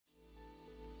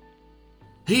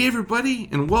Hey everybody,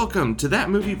 and welcome to That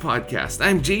Movie Podcast.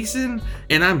 I'm Jason,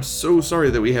 and I'm so sorry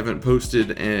that we haven't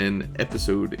posted an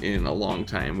episode in a long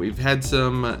time. We've had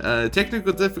some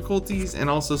technical difficulties and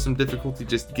also some difficulty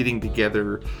just getting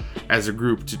together as a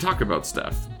group to talk about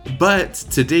stuff. But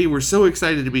today we're so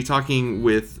excited to be talking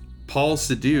with Paul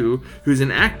Sadu, who's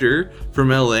an actor from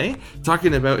LA,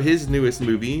 talking about his newest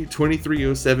movie,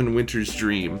 2307 Winter's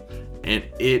Dream. And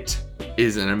it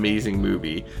is an amazing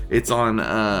movie. It's on,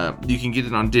 you can get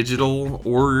it on digital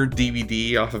or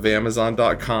DVD off of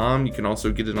Amazon.com. You can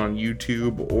also get it on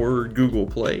YouTube or Google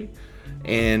Play.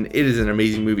 And it is an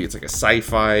amazing movie. It's like a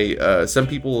sci-fi, some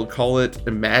people will call it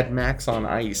a Mad Max on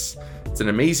ice. It's an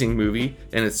amazing movie,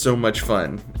 and it's so much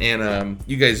fun. And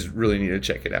you guys really need to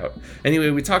check it out.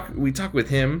 Anyway, we talk with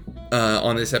him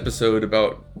on this episode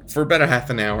for about a half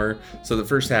an hour. So the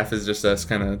first half is just us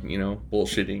kind of,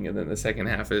 bullshitting, and then the second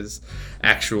half is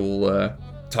actual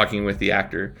talking with the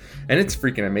actor, and it's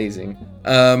freaking amazing.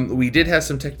 We did have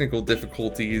some technical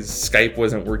difficulties. Skype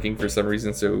wasn't working for some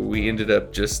reason, so we ended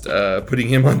up just putting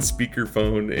him on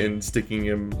speakerphone and sticking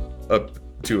him up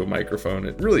to a microphone.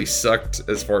 It really sucked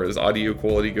as far as audio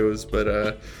quality goes,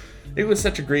 but it was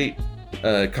such a great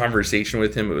conversation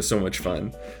with him. It was so much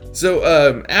fun.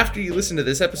 So after you listen to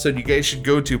this episode, you guys should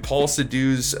go to Paul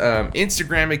Sadu's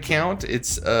Instagram account.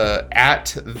 It's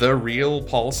at the real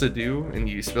Paul Sadu, and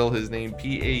you spell his name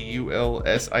Paulsidhu.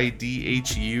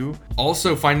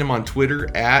 Also find him on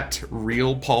Twitter at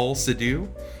real Paul Sadu.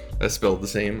 Spelled the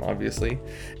same, obviously.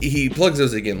 He plugs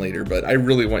those again later, but I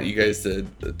really want you guys to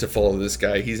follow this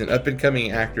guy. He's an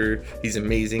up-and-coming actor. He's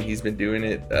amazing. He's been doing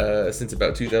it since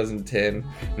about 2010,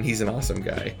 and he's an awesome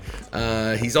guy.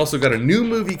 He's also got a new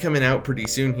movie coming out pretty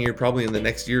soon here, probably in the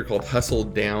next year, called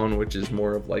Hustled Down, which is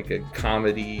more of like a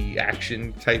comedy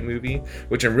action type movie,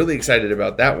 which I'm really excited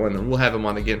about that one, and we'll have him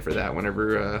on again for that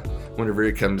whenever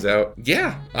it comes out.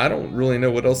 Yeah, I don't really know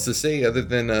what else to say other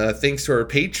than thanks to our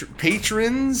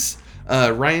patrons.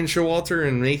 Ryan Showalter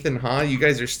and Nathan Ha, you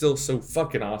guys are still so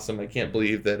fucking awesome. I can't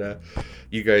believe that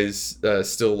you guys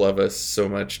still love us so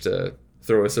much to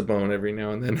throw us a bone every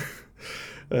now and then.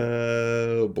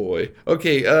 Oh boy.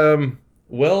 Okay,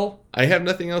 well, I have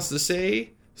nothing else to say,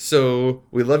 so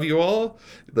we love you all.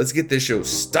 Let's get this show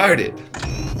started.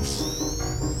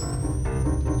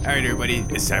 Alright everybody,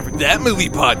 it's time for That Movie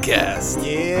Podcast.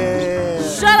 Yeah.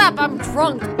 Shut up, I'm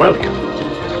drunk. Welcome.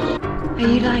 Are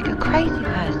you like a crazy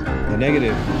person?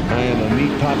 Negative. I am a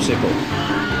meat popsicle.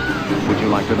 Would you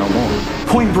like to know more?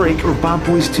 Point Break or Bad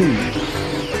Boys 2?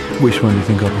 Which one do you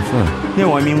think I prefer?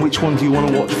 No, I mean, which one do you want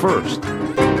to watch first?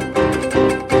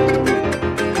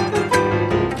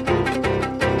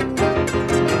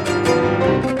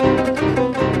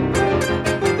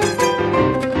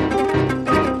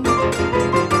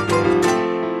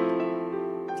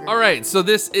 Alright, so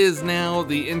this is now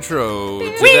the intro to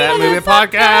That Movie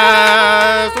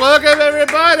Podcast. Welcome,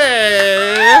 everybody!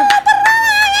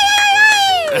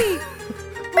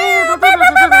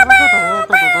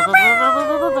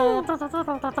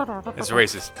 It's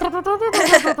racist.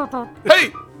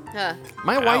 Hey! Huh.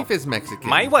 My wife is Mexican.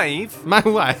 My wife. My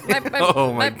wife.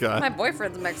 Oh my My god.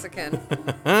 boyfriend's Mexican.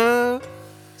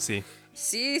 See.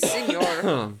 Si,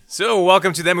 senor. So,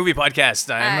 welcome to That Movie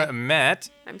Podcast. I'm Hi. Matt.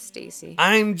 I'm Stacy.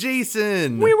 I'm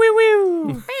Jason. Woo, woo,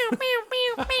 woo.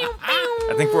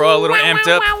 I think we're all a little amped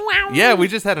up. Yeah, we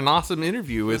just had an awesome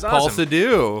interview with It was Paul awesome.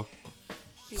 Sadu.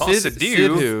 Paul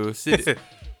Sadu? Sidhu. Sidhu.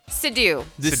 The Sadu.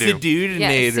 Sidhu-nator.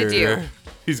 Yeah, Sidhu.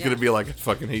 He's going to be like, I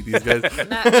fucking hate these guys.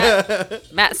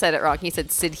 Matt said it wrong. He said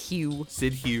Sidhu.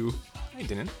 Sidhu. I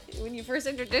didn't. When you first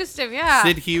introduced him, yeah.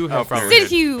 Sidhu. Oh, probably.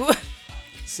 Sidhu.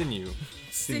 Sinew.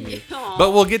 Sidhu. Aw.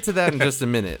 But we'll get to that in just a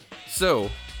minute. So,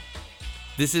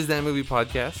 this is That Movie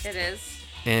Podcast. It is.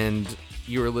 And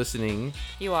you are listening.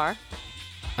 You are.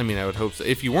 I mean, I would hope so.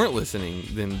 If you weren't listening,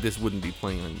 then this wouldn't be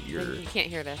playing on your... You can't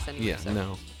hear this anymore. Yeah, so.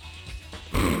 no.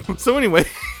 So anyway,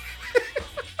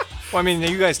 Well, I mean,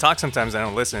 you guys talk sometimes. I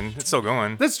don't listen. It's still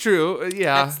going. that's true.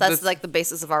 Yeah. That's like the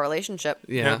basis of our relationship.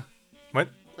 Yeah. What?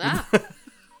 Ah.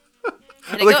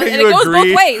 And I like how and you it goes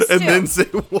agree both ways, and too. then say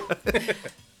what.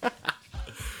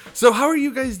 So how are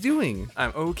you guys doing?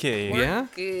 I'm okay. Yeah?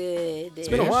 Good. It's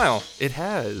been a while. It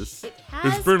has.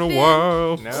 has It's been a been.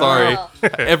 while. No. Sorry. Oh.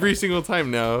 Every single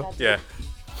time now. Yeah.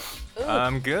 Ooh.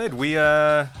 I'm good. Things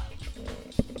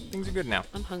are good now.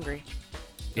 I'm hungry.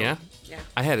 Yeah? Yeah.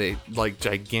 I had a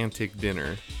gigantic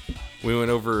dinner. We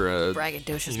went over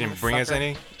Braggadocious. You didn't bring us motherfucker.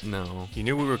 any? no. You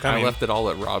knew we were I coming. left it all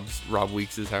at Rob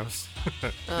Weeks' house.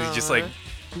 Did he just like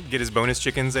get his bonus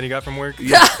chickens that he got from work?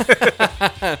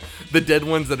 The dead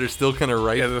ones that are still kind of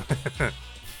ripe. Yeah.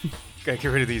 Gotta get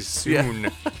rid of these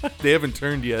soon. They haven't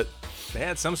turned yet. They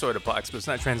had some sort of pox, but it's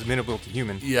not transmittable to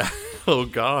human. Yeah. Oh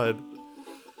God.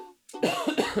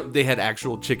 They had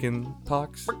actual chicken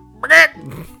pox.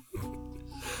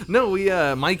 No, we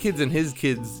my kids and his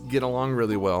kids get along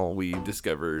really well, we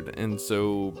discovered. And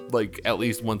so like at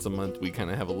least once a month we kind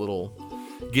of have a little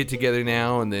get together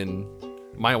now, and then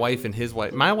my wife and his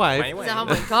wife, my wife. Oh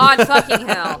my god, fucking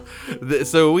hell.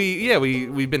 So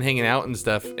we've been hanging out and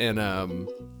stuff, and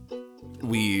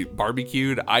we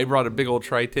barbecued. I brought a big old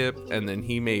tri-tip, and then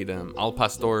he made al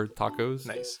pastor tacos.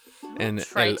 Nice. And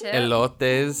Tri-tip?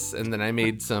 elotes, and then I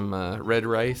made some red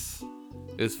rice.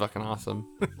 It was fucking awesome.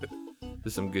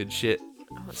 Just some good shit.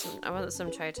 I want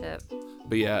some tri-tip.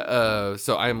 But yeah,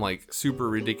 so I'm like super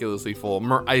ridiculously full.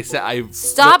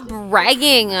 Stop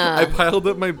bragging. I piled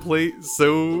up my plate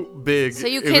so big. So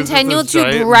you it was just continue this to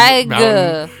giant brag.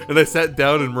 mountain. And I sat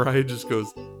down, and Mariah just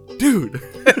goes, "Dude."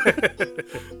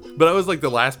 But I was like the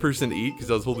last person to eat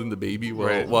because I was holding the baby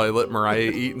while I let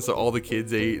Mariah eat, and so all the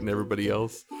kids ate and everybody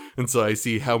else. And so I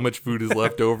see how much food is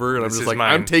left over, and I'm just like,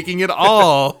 mine. I'm taking it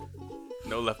all.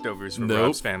 No leftovers from Nope.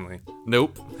 Rob's family.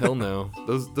 Nope. Hell no.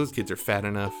 Those kids are fat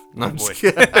enough. No, I'm boy. just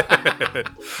kidding.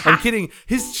 I'm kidding.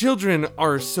 His children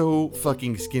are so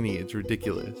fucking skinny. It's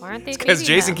ridiculous. Why aren't they Because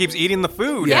feeding Jason them? keeps eating the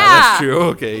food. Yeah, Yeah. that's true.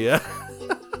 Okay, yeah.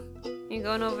 You're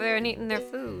going over there and eating their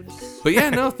food. But yeah,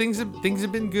 no, things have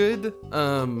been good.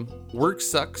 Work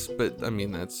sucks, but I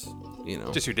mean that's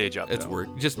Just your day job. it's though.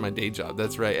 work. Just my day job.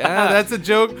 That's right. That's a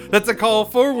joke. That's a call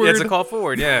forward. Yeah, it's a call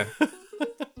forward. Yeah.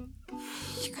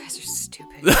 You guys are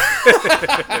stupid.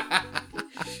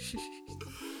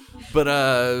 But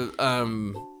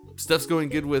stuff's going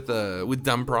good with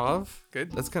Dumprov.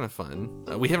 Good. That's kind of fun.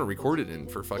 We haven't recorded in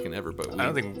for fucking ever, but I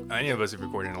don't think any of us have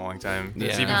recorded in a long time.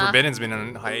 Yeah. Even Nah. Forbidden's been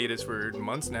on hiatus for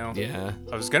months now. Yeah.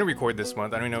 I was gonna record this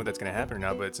month. I don't even know if that's gonna happen or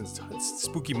not. But since it's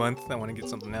spooky month, I want to get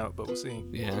something out. But we'll see.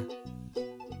 Yeah.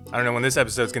 I don't know when this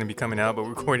episode's gonna be coming out, but we're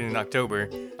recording in October.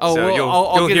 Oh, so well, you'll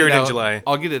I'll get hear it out. in July.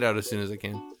 I'll get it out as soon as I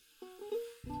can.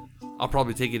 I'll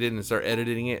probably take it in and start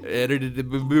editing it right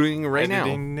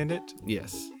Editing now. it.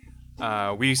 Yes.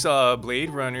 We saw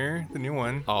Blade Runner, the new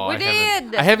one. Oh, We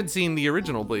did! I haven't seen the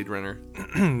original Blade Runner.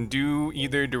 Do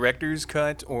either director's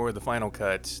cut or the final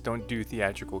cut. Don't do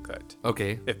theatrical cut.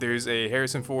 Okay. If there's a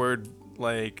Harrison Ford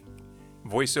like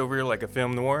voiceover like a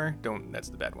film noir, that's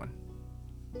the bad one.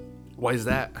 Why is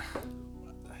that?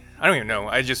 I don't even know.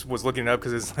 I just was looking it up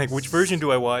because it's like, which version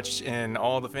do I watch? And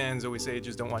all the fans always say,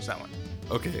 just don't watch that one.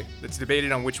 Okay. It's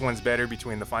debated on which one's better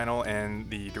between the final and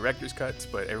the director's cuts,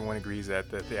 but everyone agrees that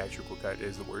the theatrical cut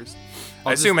is the worst.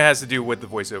 I assume it has to do with the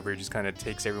voiceover. It just kind of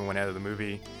takes everyone out of the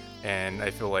movie, and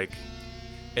I feel like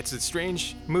it's a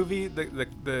strange movie,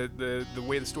 the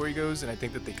way the story goes, and I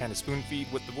think that they kind of spoon feed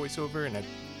with the voiceover, and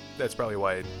that's probably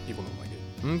why people don't like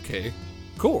it. Okay.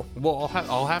 Cool. Well,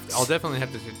 I'll definitely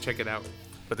have to check it out.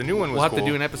 But the new one was We'll have cool. to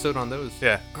do an episode on those.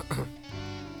 Yeah.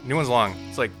 New one's long.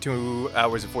 It's like 2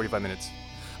 hours and 45 minutes.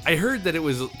 I heard that it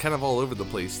was kind of all over the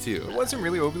place too. It wasn't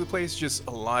really over the place, just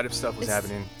a lot of stuff was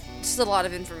happening. Just a lot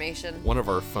of information. One of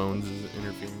our phones is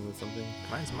interfering with something.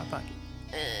 Mine's in my pocket.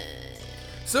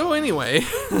 So anyway,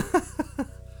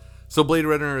 so Blade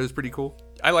Runner is pretty cool.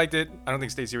 I liked it. I don't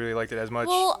think Stacey really liked it as much.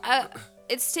 Well,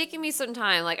 it's taken me some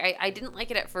time. Like, I didn't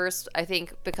like it at first, I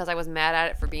think, because I was mad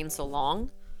at it for being so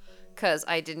long. Because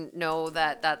I didn't know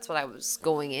that that's what I was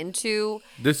going into.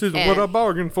 This is And- what I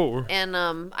bargained for. And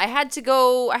I had to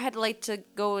go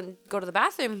to the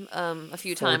bathroom a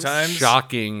few 4 times. times?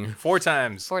 Shocking. 4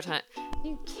 times. 4 times. Are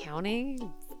you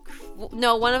counting?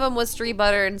 No, one of them was 3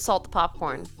 butter and salt the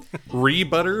popcorn.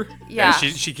 Re-butter? Yeah.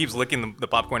 And she keeps licking the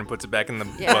popcorn and puts it back in the,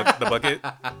 Yeah. the bucket.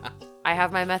 I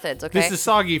have my methods, okay? This is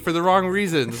soggy for the wrong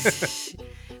reasons.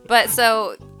 But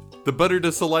so, The butter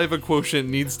to saliva quotient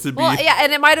needs to be. well, yeah,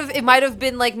 and it might have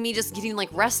been like me just getting like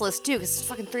restless too, because it's a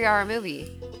fucking 3-hour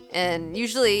movie. And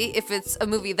usually, if it's a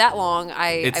movie that long,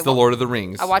 It's the Lord of the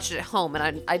Rings. I watch it at home,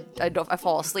 and I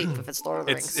fall asleep if it's Lord of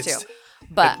the It's- Rings it's- too.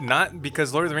 But Not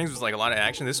because Lord of the Rings was like a lot of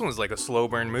action. This one was like a slow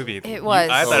burn movie. It was.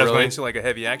 I thought Oh, I was really? going into like a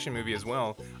heavy action movie as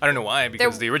well. I don't know why,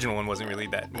 because the original one wasn't really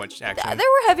that much action. there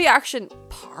were heavy action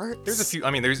parts. There's a few.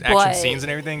 I mean, there's action But- scenes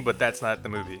and everything, but that's not the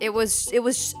movie. It was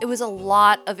a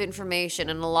lot of information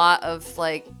and a lot of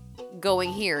like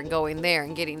going here and going there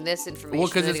and getting this information. Well,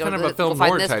 because and it's then kind go of a to go film find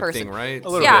noir this type person. thing, right? A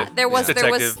little Yeah, bit. there was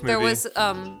Detective there movie.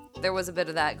 was a bit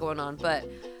of that going on, but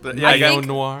But yeah, I I got think-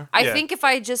 noir. I Yeah. think if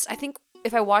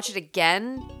I watch it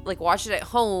again, like watch it at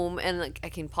home and like I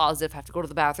can pause it if I have to go to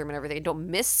the bathroom and everything and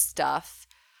don't miss stuff,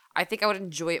 I think I would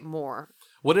enjoy it more.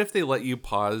 What if they let you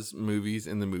pause movies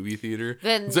in the movie theater?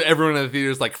 Then- so everyone in the theater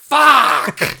is like,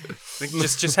 "Fuck!"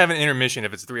 just have an intermission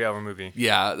if it's a 3-hour movie.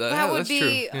 Yeah, That would that's be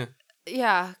true. Yeah.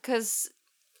 yeah, because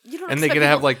you don't. And they expect could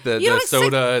have people- like the you don't expect-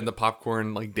 soda and the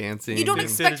popcorn like dancing. You don't and-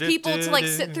 expect people to like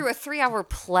sit through a 3-hour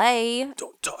play.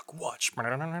 Don't talk, watch.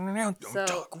 Don't So-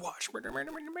 talk, watch.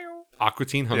 Aqua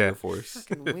Teen Hunger Yeah. Force.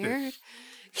 Fucking weird.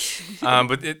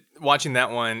 But watching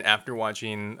that one after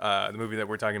watching the movie that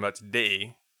we're talking about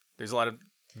today, there's a lot of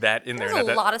that in There's there.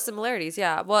 a lot of similarities,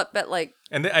 yeah. But like,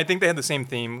 And I think they had the same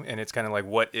theme, and it's kind of like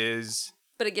what is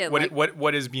but again, what like,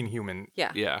 what is being human?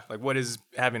 yeah. Yeah. Like what is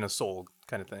having a soul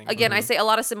kind of thing. Again, I say a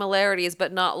lot of similarities,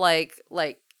 but not like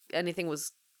anything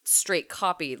was straight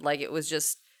copied. Like it was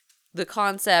just the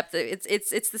concept.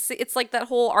 It's like that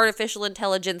whole artificial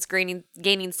intelligence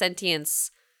gaining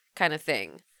sentience kind of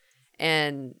thing,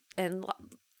 and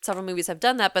several movies have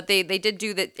done that, but they did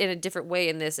do that in a different way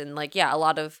in this. And like, yeah,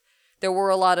 there were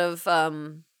a lot of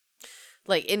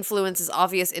like influences,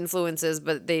 obvious influences,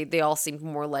 but they all seemed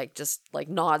more like just like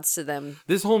nods to them.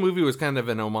 This whole movie was kind of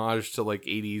an homage to like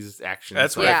 80s action.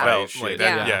 That's what Yeah. I felt. shit. Like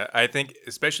that, Yeah. yeah, I think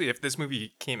especially if this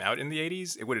movie came out in the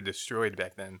 80s, it would have destroyed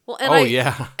back then. Well, and Oh, I,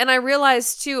 yeah. and I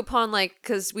realized too upon like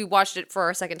because we watched it for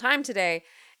our second time today,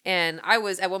 and I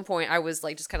was at one point I was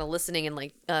like just kind of listening and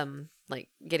like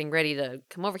getting ready to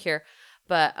come over here,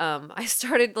 but I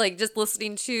started like just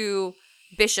listening to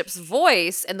Bishop's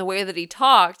voice and the way that he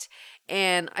talked,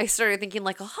 and I started thinking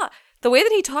like, the way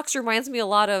that he talks reminds me a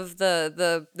lot of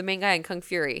the main guy in Kung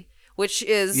Fury, which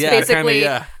is Yeah, basically kinda,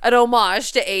 yeah. an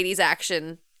homage to 80s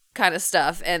action kind of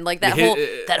stuff, and like that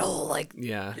whole like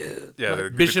Yeah. Yeah,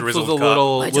 the Bishops was grizzled a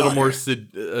cop. little more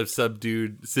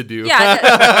subdued.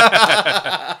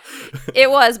 yeah.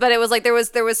 It was, but it was like there was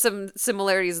some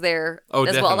similarities there Oh,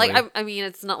 as well. Like definitely. I mean,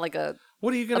 it's not like a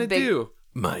What are you gonna big- do?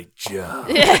 My job.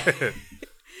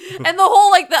 and the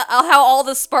whole like the how all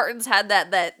the Spartans had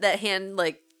that hand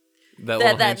like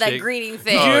Little that handshake. greeting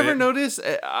thing. Did you Oh, ever yeah. notice?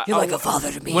 You're like a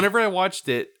father to me. Whenever I watched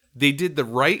it, they did the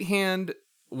right hand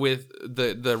with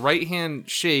the right hand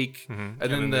shake, and then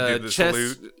then they the do the chest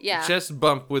salute. Yeah. chest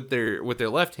bump with their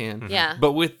left hand. Yeah.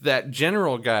 But with that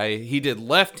general guy, he did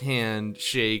left hand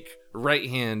shake, right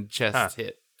hand chest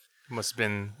hit. Must have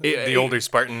been It- the it- older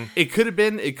Spartan. It could have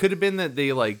been that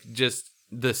they like just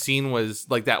the scene was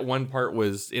like that one part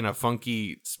was in a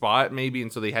funky spot maybe,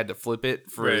 and so they had to flip it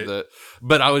for Right.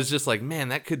 but I was just like, man,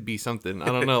 that could be something. I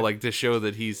don't know, like to show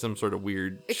that he's some sort of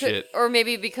weird It could- shit. or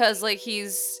maybe because like he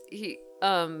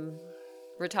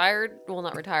retired. Well,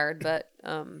 not retired, but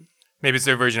Maybe it's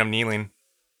their version of kneeling.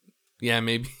 Yeah,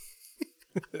 maybe.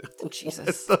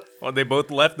 Jesus, Well, they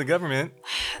both left the government.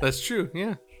 That's true.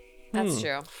 Yeah. that's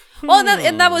true. Well,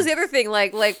 and that was the other thing.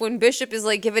 Like when Bishop is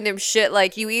like giving him shit,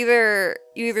 like you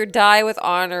either die with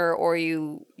honor or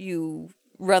you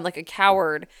run like a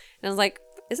coward. And I was like,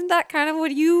 isn't that kind of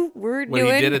what you were What he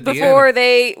doing did at the before end.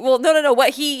 they? Well, no.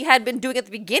 What he had been doing at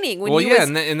the beginning when Well, he yeah, was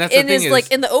and that's the in thing his like is,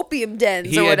 in the opium dens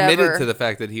He or whatever. admitted to the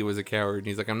fact that he was a coward. And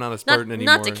he's like, I'm not a Spartan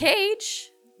anymore. not to Cage.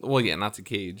 Well, yeah, not to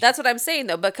Cage. That's what I'm saying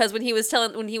though, because when he was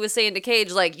saying to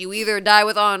Cage, like, you either die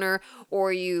with honor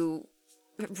or you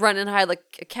run and hide like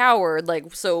a coward.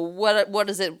 Like, so what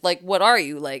is it like? What are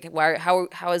you like? Why? How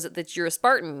is it that you're a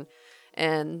Spartan?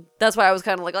 And that's why I was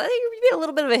kind of like, I think you're being a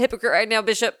little bit of a hypocrite right now,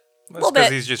 Bishop. A That's little because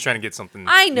bit. he's just trying to get something.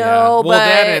 I Yeah. know, well, but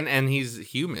that and he's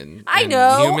human. I and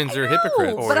know humans are I know,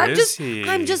 hypocrites. Or But I'm is just, he?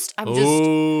 I'm just.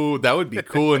 Oh, that would be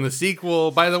cool in the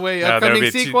sequel. By the way, that would upcoming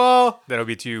be sequel. That'll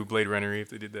be too Blade Runner if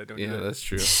they did that. Don't do Yeah, that. that's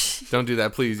true. Don't do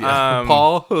that, please. Yeah. Um,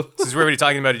 Paul, Since we're already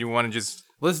talking about it, you want to just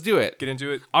let's do it. get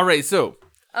into it? All right, so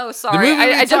Oh, the sorry, movie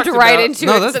we I jumped talked right about- into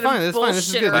no, it. that's instead of fine. That's fine. This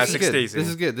is bullshit good. This is Classic good. Stacey. This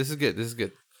is good. This is good. This is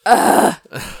good.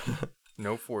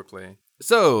 No foreplay.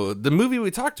 So the movie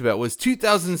we talked about was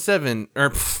 2007 or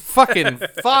fucking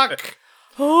fuck.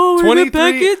 Oh,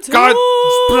 23. God.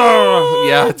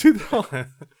 Yeah, 2000.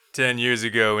 10 years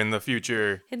ago in the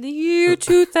future. In the year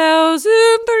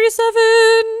 2037.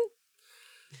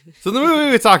 So the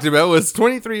movie we talked about was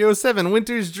 2307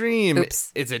 Winter's Dream.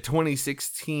 Oops. It's a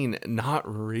 2016 not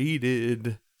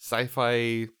rated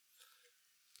sci-fi.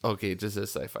 Okay, it just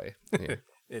says sci-fi. Yeah.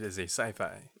 It is a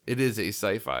sci-fi. It is a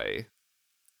sci-fi.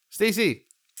 Stacy.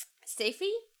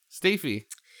 Stafy?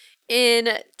 In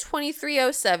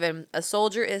 2307, a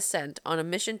soldier is sent on a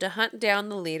mission to hunt down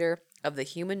the leader of the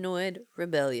humanoid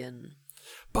rebellion.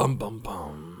 Bum bum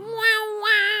bum.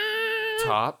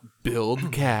 Top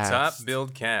build cast. Top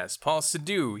build cast. Paul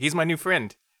Sadu. He's my new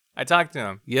friend. I talked to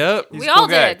him. Yep. He's We a cool all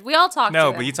guy. did. We all talked to No,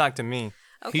 him. but he talked to me.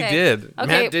 Okay. He did.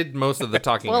 Okay. Matt did most of the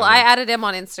talking. Well, on I it. added him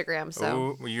on Instagram, so.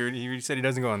 Oh, well, you said he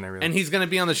doesn't go on there, really. And he's going to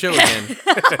be on the show again.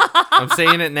 I'm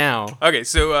saying it now. Okay,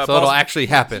 so, So it'll actually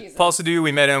happen. Paul Sadu,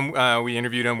 we met him. We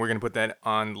interviewed him. We're going to put that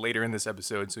on later in this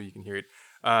episode so you can hear it.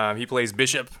 He plays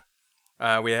Bishop.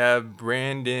 We have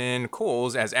Brandon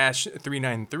Coles as Ash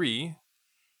 393.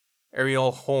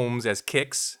 Ariel Holmes as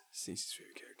Kix, Stacey's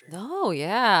favorite character. Oh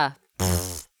yeah.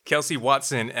 Kelsey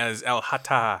Watson as Al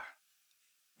Hatta.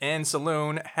 Anne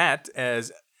Salone Hatt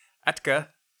as Atka.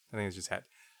 I think it's just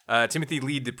Hatt. Timothy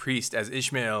Lee DePriest as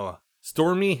Ishmael.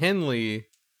 Stormy Henley.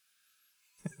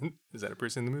 Is that a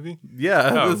person in the movie?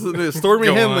 Yeah, Oh. this is Stormy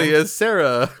Go Henley on. as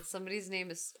Sarah. Somebody's name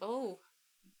is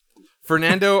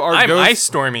Fernando I'm Argos. Ice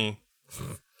Stormy.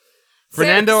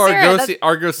 Fernando Sarah,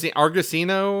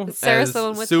 Argosino Sarah's as the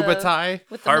one with Subotai.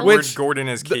 with the Hardwood Which- Gordon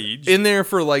as Cage. In there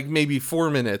for like maybe 4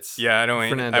 minutes. yeah, I don't.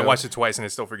 Fernando. I watched it twice and I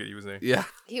still forget he was there. Yeah.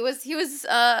 He was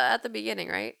at the beginning,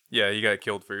 right? Yeah, he got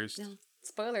killed first.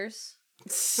 Spoilers.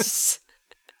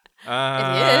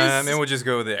 And we'll just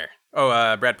go there.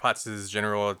 Oh, Brad Potts is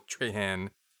General Trahan.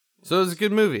 So it was a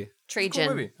good movie. Cool Trajan.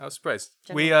 movie. I was surprised.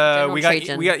 General We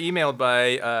Trajan. got emailed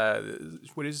by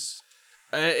what is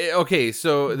Okay,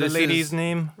 so the this lady's is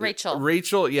name? Rachel.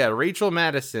 Rachel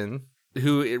Madison,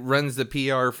 who runs the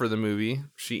PR for the movie.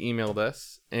 She emailed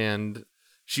us, and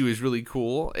she was really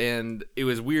cool. And it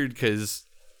was weird because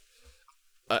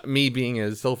me being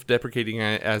as self-deprecating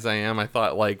as I am, I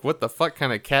thought, like, what the fuck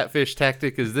kind of catfish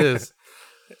tactic is this?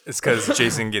 It's because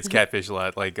Jason gets catfish a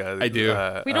lot. Like I do.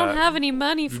 We don't have any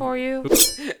money for you.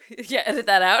 Yeah, edit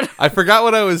that out. I forgot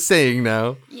what I was saying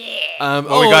now. Yeah. we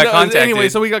got contacted. Anyway,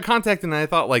 so we got contacted, and I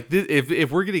thought, like, if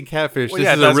we're getting catfish, Well, this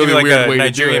yeah, is that's a really like weird a way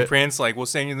Nigerian to do it. prince. Like, we'll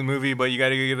send you the movie, but you got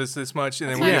to give us this much, and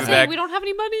then That's we'll what give I'm it saying. back. We don't have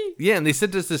any money. Yeah, and they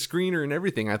sent us the screener and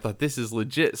everything. I thought this is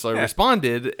legit, so I Yeah.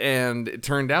 responded, and it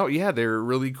turned out, yeah, they're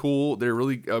really cool. They're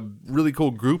really a really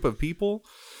cool group of people,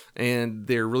 and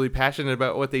they're really passionate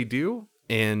about what they do.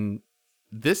 And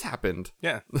this happened.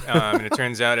 Yeah, and it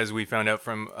turns out, as we found out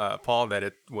from Paul, that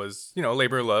it was a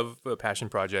labor of love, a passion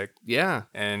project, Yeah,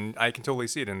 and I can totally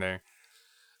see it in there.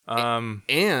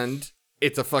 and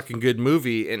it's a fucking good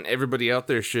movie, and everybody out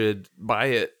there should buy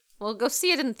it. Well, go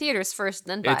see it in theaters first,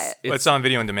 then buy it. It's on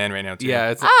video on demand right now too.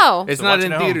 Yeah, it's Oh. it's So not watch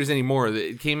in it at home. theaters anymore.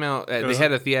 It came out. They was-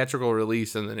 had a theatrical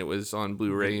release, and then it was on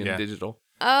Blu-ray and Yeah. digital.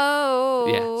 Oh.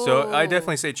 Yeah. So I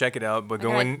definitely say check it out, but I go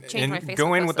gotta in change my Facebook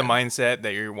go in with the post mindset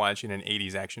that you're watching an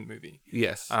 80s action movie.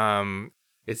 Yes, It's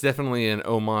it's definitely an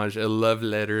homage, a love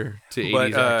letter to 80s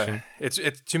but action. it's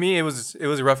to me it was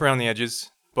rough around the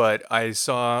edges, but I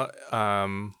saw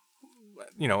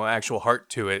actual heart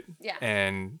to it. Yeah.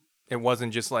 And it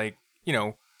wasn't just like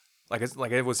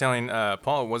like I was telling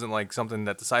Paul, it wasn't like something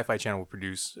that the Sci-Fi Channel would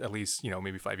produce, at least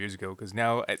maybe 5 years ago, because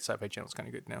now Sci-Fi Channel's kind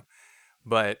of good now,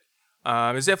 but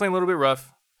it's definitely a little bit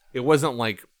rough. It wasn't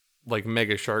like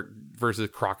Mega Shark versus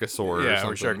Crocosaur Yeah,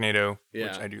 or or something. Sharknado, Yeah.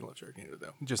 which I do love Sharknado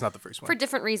though, just not the first one. For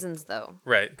different reasons, though.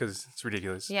 Right, because it's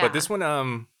ridiculous. Yeah. But this one, I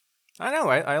don't know.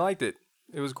 I liked it.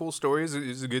 It was a cool story. It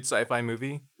was a good sci-fi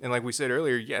movie. And like we said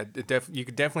earlier, yeah, you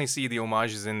could definitely see the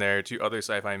homages in there to other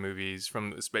sci-fi movies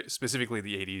from specifically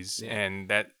the 80s. Yeah. And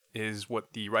that is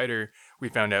what the writer, we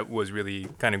found out, was really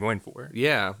kind of going for.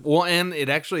 Yeah. Well, and it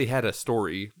actually had a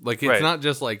story. Like, it's Right. not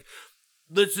just like,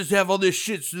 let's just have all this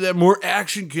shit so that more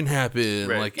action can happen.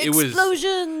 Right. Like, it was.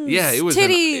 Explosions. Yeah, it was.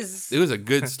 Titties. It was a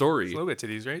good It's story. a little bit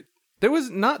titties, right? There was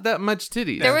not that much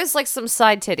titty. There was like some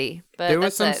side titty, but There was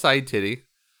that's some it. side titty.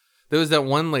 There was that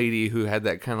one lady who had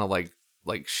that kind of like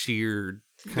sheer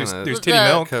kind There's of titty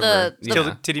milk. cover.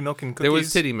 Still titty milk and cookies. There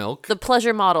was titty milk. The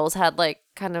pleasure models had like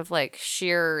kind of like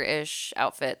sheer-ish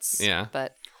outfits. Yeah.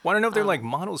 But Well, I don't know if they're like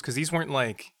models, because these weren't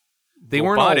like They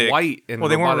weren't all robotic. white and well,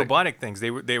 they weren't robotic. robotic things.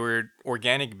 They were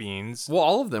organic beings. Well,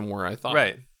 all of them were, I thought.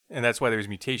 Right. And that's why there's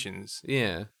mutations.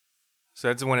 Yeah. So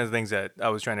that's one of the things that I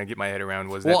was trying to get my head around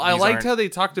was Well, that I these liked aren't how they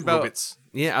talked about. robots.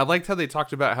 Yeah, I liked how they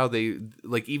talked about how they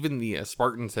like even the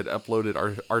Spartans had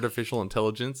uploaded artificial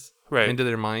intelligence Right. into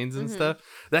their minds Mm-hmm. and stuff.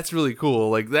 That's really cool.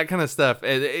 Like that kind of stuff.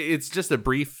 And it's just a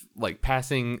brief like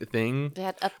passing thing. they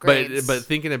had upgrades. But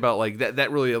thinking about like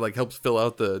that really like helps fill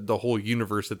out the whole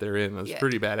universe that they're in. That's Yeah.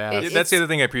 pretty badass. Yeah, It's- that's the other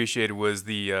thing I appreciated was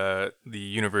the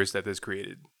universe that this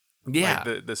created. yeah.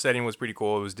 Like, the setting was pretty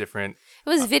cool. It was different. it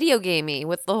was video gamey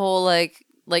with the whole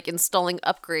like installing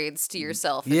upgrades to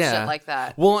yourself and shit like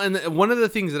that. Well, and one of the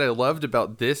things that I loved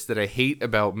about this that I hate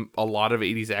about a lot of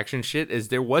 80s action shit is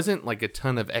there wasn't like a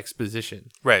ton of exposition.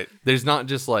 Right. There's not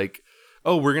just like,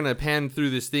 oh, we're going to pan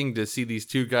through this thing to see these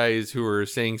two guys who are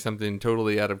saying something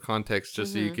totally out of context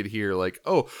just so you could hear like,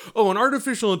 oh, an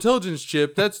artificial intelligence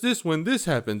chip, that's this when this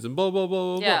happens and blah, blah,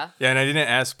 blah, blah, Yeah. Yeah, and I didn't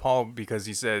ask Paul because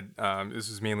he said this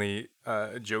was mainly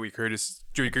Joey Curtis.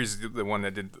 Joey Curtis is the one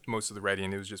that did most of the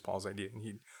writing. It was just Paul's idea, and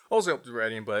he also helped with the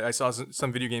writing. But I saw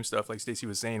some video game stuff, like Stacey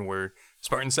was saying, where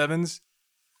Spartan 7s,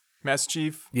 Master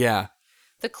Chief. Yeah.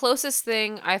 The closest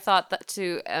thing I thought that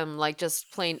to like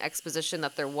just plain exposition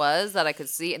that there was that I could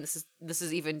see, and this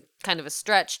is even kind of a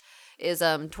stretch, is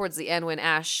towards the end when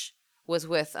Ash was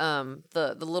with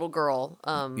the little girl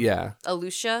Yeah.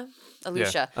 Alucia,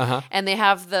 Uh-huh. and they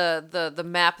have the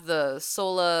map, the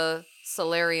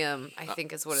Solarium, I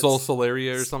think is what Sol it's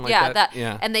Solaria or something yeah, like that.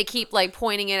 that and they keep like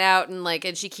pointing it out and like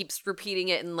and she keeps repeating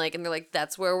it and they're like,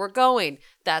 that's where we're going,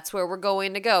 that's where we're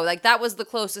going to go. Like that was the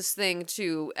closest thing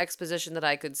to exposition that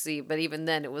I could see, but even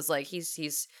then it was like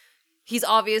he's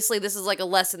obviously, this is like a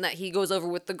lesson that he goes over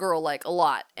with the girl like a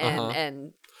lot,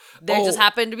 and they just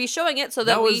happen to be showing it so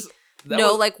that we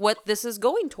know like what this is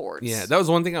going towards. Yeah, that was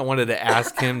one thing I wanted to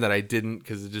ask him that I didn't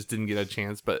because it just didn't get a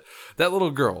chance. But that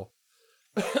little girl,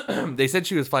 they said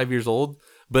she was 5 years old,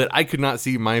 but I could not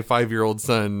see my 5-year-old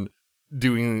son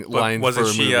doing lines wasn't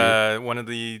for a she movie. one of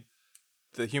the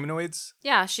humanoids?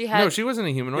 Yeah, she had No, she wasn't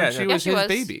a humanoid. Yeah, she yeah. was she his was.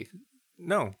 baby.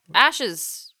 No.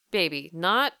 Ash's baby,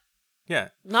 not Yeah.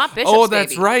 Bishop's Oh,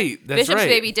 that's baby. right. That's Bishop's right.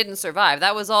 baby didn't survive.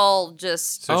 That was all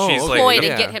just So she's like ploy the-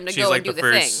 to get him to she's go like and do the the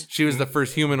first- thing. She was the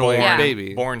first humanoid Yeah.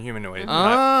 baby. Born humanoid.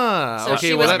 Ah, So okay.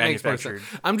 she Well, was that makes more sense.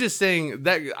 manufactured. I'm just saying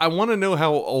that I want to know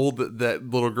how old that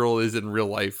little girl is in real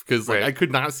life because, like, Right. I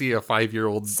could not see a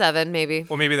 5-year-old. 7 maybe.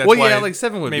 Well, maybe that's Well, why. yeah, like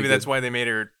 7 would be Maybe that's good. why they made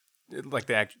her like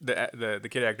the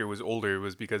kid actor was older,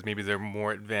 was because maybe they're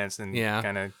more advanced and Yeah.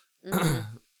 kind of.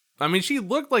 I mean, she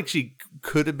looked like she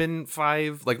could have been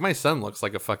 5. Like my son looks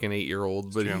like a fucking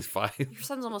 8-year-old, but true. he's 5. Your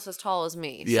son's almost as tall as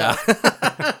me. so- Yeah.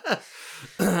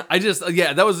 I just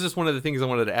that was just one of the things I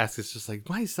wanted to ask. It's just like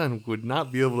my son would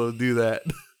not be able to do that.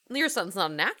 Your son's not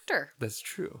an actor. That's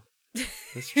true.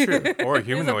 That's true. Or a There's a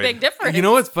humanoid. big difference. You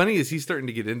know what's funny is he's starting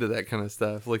to get into that kind of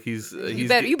stuff. Like he's You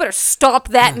better stop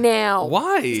that now.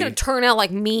 Why? He's gonna turn out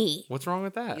like me. What's wrong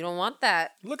with that? You don't want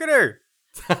that. Look at her.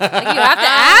 Like, you have to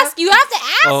ask. You have to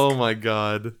ask. Oh my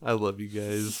god, I love you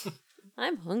guys.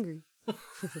 I'm hungry.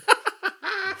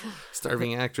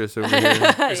 Starving actress over here.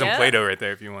 There's some Yeah. Play-Doh right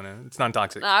there if you want to. It's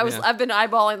non-toxic. No, I've been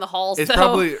eyeballing the halls. It's so.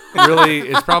 probably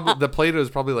the Play-Doh is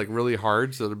probably like really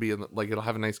hard, so it'll be like it'll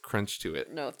have a nice crunch to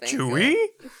it. No thank Chewy. you.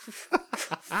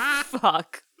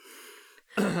 Fuck.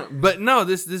 But no,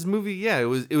 this movie, yeah,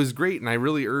 it was great, and I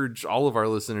really urge all of our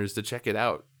listeners to check it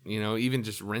out. You know, even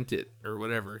just rent it or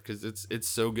whatever, because it's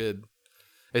so good.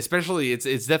 Especially,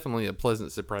 it's definitely a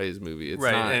pleasant surprise movie. It's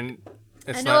Right, not, and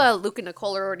it's I know not. Luke and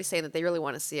Nicole are already saying that they really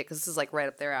want to see it because this is like right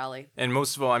up their alley. And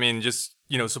most of all, I mean, just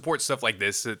support stuff like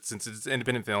this since it's an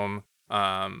independent film.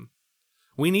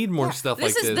 we need more stuff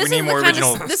like this. We need more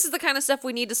original- This is the kind of stuff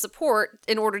we need to support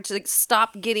in order to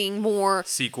stop getting more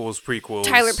Sequels, prequels.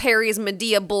 Tyler Perry's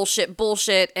Medea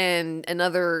bullshit and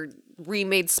another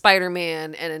remade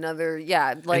Spider-Man and another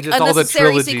like just all the unnecessary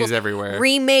trilogies sequels. everywhere.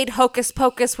 Remade Hocus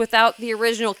Pocus without the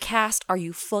original cast. Are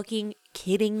you fucking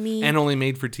kidding me? And only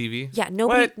made for TV. Yeah,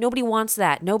 nobody wants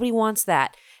that. Nobody wants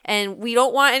that. And we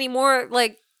don't want any more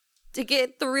like to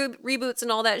get the reboots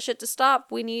and all that shit to stop.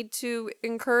 We need to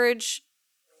encourage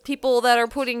people that are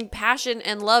putting passion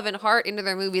and love and heart into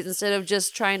their movies instead of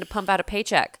just trying to pump out a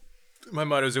paycheck. My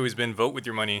motto's always been vote with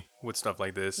your money with stuff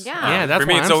like this. Yeah. Yeah, that's for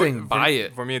me, why it's I'm always, saying buy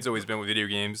it. For me, it's always been with video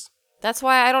games. That's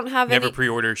why I don't have Never any.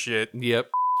 pre-order shit. Yep.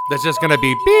 That's just gonna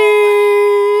be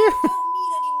beep.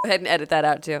 Go ahead and edit that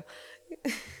out too.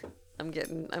 I'm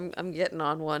getting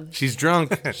on one. She's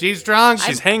drunk. She's drunk.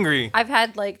 She's hangry. I've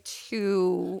had like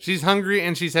 2 She's hungry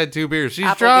and she's had 2 beers. She's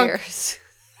apple drunk. beers.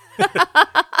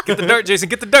 Get the dirt, Jason.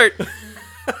 Get the dirt.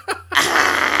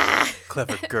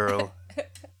 Clever girl.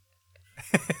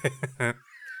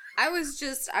 I was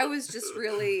just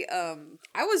really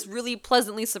I was really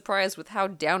pleasantly surprised with how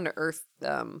down to earth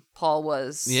Paul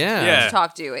was. Yeah. Yeah. To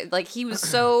talk to. Like he was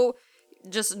so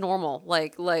just normal.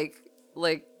 Like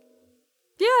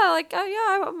yeah, like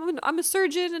I'm a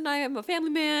surgeon and I am a family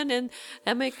man and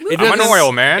I make movies. I'm an doesn't-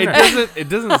 oil man. It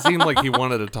doesn't seem like he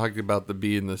wanted to talk about the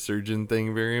being the surgeon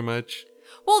thing very much.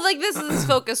 Well, like this is his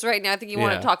focus right now. I think you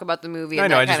want Yeah. to talk about the movie. I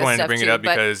And know. that I just kind of wanted to stuff bring it too, up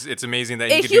but because it's amazing that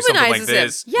it you can do something like humanizes him.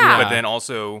 this. Yeah. But then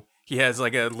also he has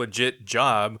like a legit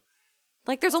job.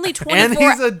 like there's only And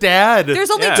 24 he's a dad.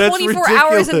 there's only Yeah. That's 24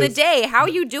 hours in the ridiculous. day. How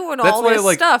you doing That's all why, this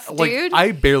like, stuff, like, dude?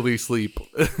 I barely sleep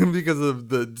because of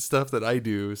the stuff that I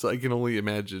do, so I can only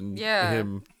imagine Yeah.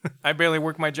 him. I barely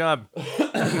work my job.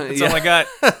 That's all I got.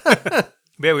 But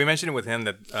yeah, we mentioned it with him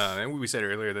that and we said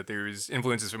earlier that there's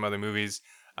influences from other movies.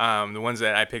 The ones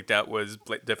that I picked out was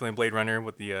definitely Blade Runner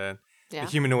with the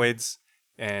humanoids,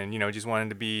 and just wanting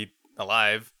to be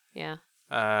alive. yeah.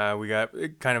 We got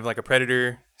kind of like a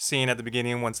Predator scene at the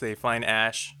beginning once they find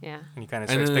Ash, Yeah. and he kind of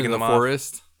And starts then in picking the them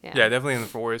forest. off. Yeah, definitely in the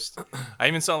forest. I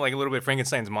even saw like a little bit of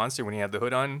Frankenstein's monster when he had the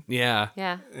hood on, Yeah.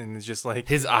 Yeah. and it's just like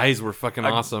His eyes were fucking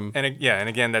awesome. And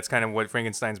again, that's kind of what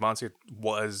Frankenstein's monster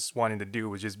was wanting to do,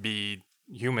 was just be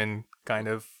human, kind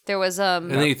of. There was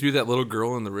And then he threw that little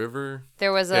girl in the river.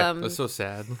 there was That's so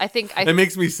sad. I think It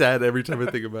makes me sad every time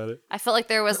I think about it. I felt like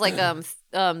there was like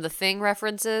the Thing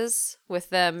references with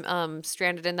them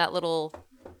stranded in that little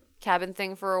cabin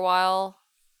thing for a while.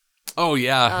 Oh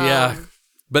yeah.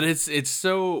 But it's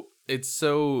so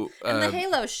And the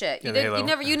Halo shit. You, the didn't,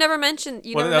 Halo. you never mentioned.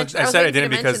 You Well, never mentioned. I said I was waiting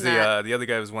didn't for you to because mention that. the other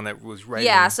guy was one that was writing.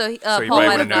 Yeah, so he Paul probably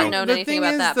might have would not know. known the anything thing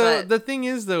about is, that. though, But the thing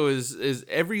is though is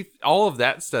all of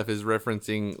that stuff is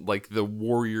referencing like the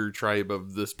warrior tribe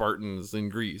of the Spartans in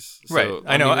Greece. So, Right.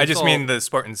 I know. mean, I it's just all- mean the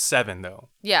Spartan 7 though.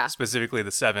 yeah, Specifically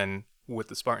the 7 with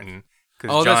the Spartan.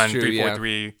 Because Oh, John that's true, yeah.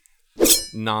 343.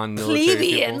 non-military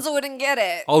plebeians people. wouldn't get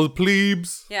it. All the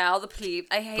plebes. Yeah, all the plebes.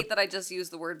 I hate that I just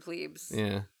used the word plebes.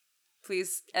 Yeah,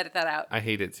 Please edit that out. I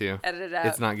hate it too. Edit it out.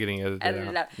 It's not getting edited Edit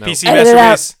it out. No. PC Edit Master it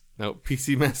out. Race. No,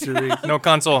 PC Master Race. No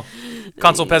console.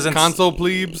 Console peasants. Console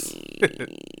plebes.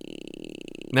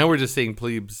 Now we're just saying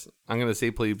plebes. I'm gonna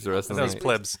say plebes the rest of That the was night.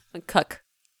 plebs. Cuck.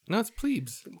 No, it's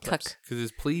plebes. Cuck. Because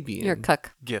it's plebeian. You're a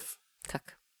cuck. GIF.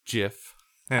 Cuck. GIF.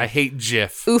 Yeah. I hate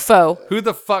GIF. UFO. Who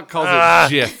the fuck calls Ah. it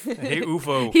GIF? I hate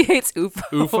UFO. He hates UFO.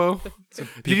 UFO? Did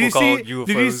People you call see? it UFOs.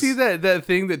 Did you see that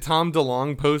thing that Tom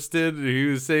DeLonge posted? He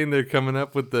was saying they're coming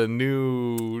up with the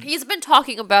new. He's been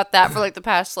talking about that for like the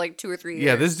past like 2 or 3 years.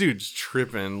 Yeah, this dude's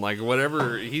tripping. Like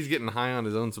whatever, he's getting high on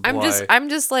his own supply. I'm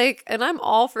just like, and I'm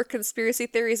all for conspiracy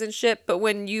theories and shit. But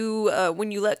when you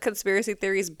let conspiracy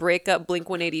theories break up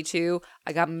Blink-182,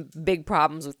 I got big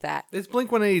problems with that. It's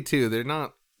Blink-182. They're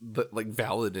not like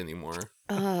valid anymore.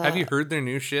 Have you heard their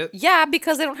new shit? Yeah,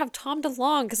 because they don't have Tom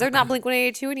DeLonge because they're not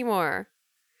Blink-182 anymore.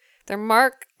 They're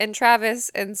Mark and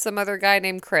Travis and some other guy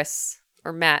named Chris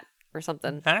or Matt or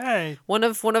something. Hi. One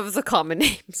of the common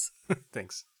names.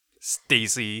 Thanks.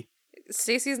 Stacy.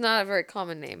 Stacy's not a very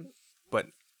common name. But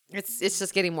It's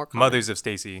just getting more common. mothers of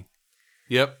Stacy.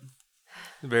 Yep.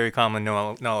 Very common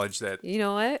knowledge that You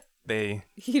know what? they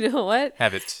You know what?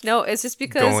 have it No, it's just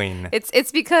because going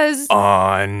it's because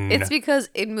on. it's because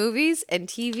in movies and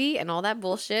TV and all that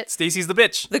bullshit, Stacy's the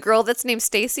bitch. the girl that's named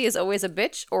Stacy is always a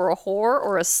bitch or a whore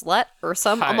or a slut or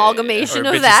some Hi. amalgamation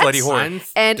Or a of bitchy, that. slutty whore. I'm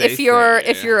And if Stacy. you're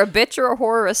a bitch or a whore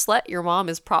or a slut, your mom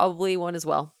is probably one as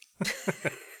well.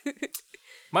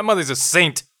 My mother's a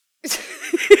saint.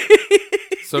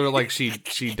 So like she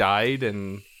died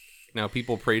and now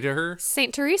people pray to her.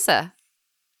 Saint Teresa.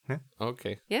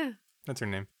 Okay, Yeah. That's her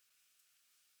name.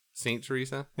 Saint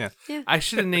Teresa. Yeah. Yeah. I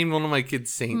should have named one of my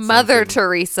kids Saint. Mother something.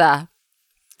 Teresa.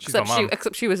 She's my mom.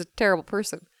 Except she was a terrible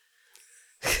person.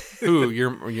 Who? Your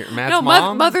Matt's No,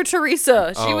 mom? Mother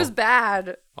Teresa. She Oh. was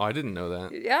bad. Oh, I didn't know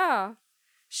that. Yeah.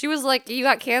 She was like, you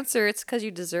got cancer. It's because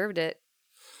you deserved it.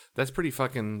 That's pretty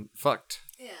fucking fucked.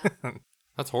 Yeah.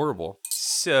 That's horrible.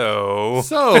 So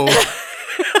So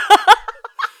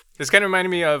this kind of reminded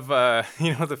me of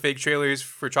the fake trailers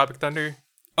for Tropic Thunder.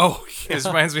 oh It just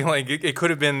reminds me like it could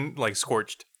have been like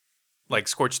Scorched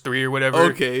 3 or whatever.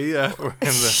 okay, yeah.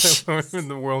 when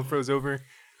the world froze over.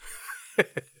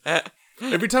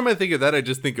 Every time I think of that, I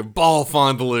just think of ball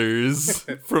fondlers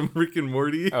from Rick and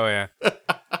Morty. Oh yeah.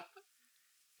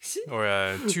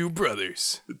 Or Two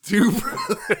Brothers. Two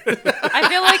I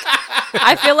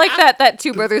feel like that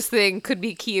Two Brothers thing could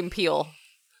be Key and Peele.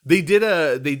 They did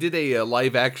a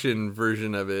live action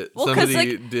version of it. Well, 'cause,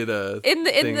 Somebody like, did a In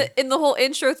thing. the whole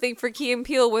intro thing for Key and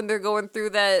Peele when they're going through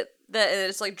that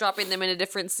it's like dropping them into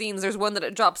different scenes. There's one that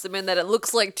it drops them in that it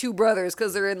looks like two brothers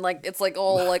because they're in like it's like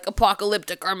all like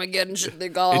apocalyptic Armageddon shit. They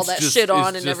got all It's that just- shit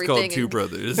on it's and just everything. called Two and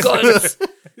Brothers. guns.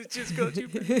 It's just called Two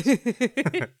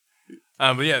Brothers.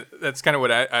 But yeah, that's kind of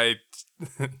what I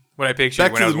what I pictured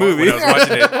Back when to I was the movie. when I was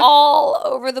watching it. all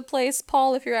over the place.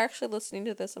 Paul, if you're actually listening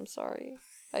to this, I'm sorry.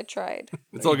 I tried.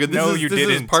 It's all good. This No, is, you this is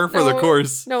didn't. par for the No,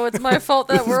 course. No, it's my fault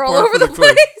that This we're is all par over for the the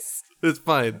course. place. It's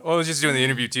fine. Well, I was just doing the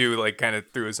interview too, like kind of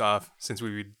threw us off since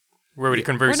we're already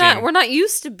conversing We're not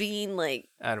used to being like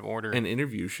out of order. An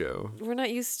interview show. we're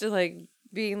not used to like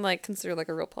being like considered like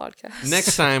a real podcast.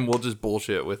 Next time we'll just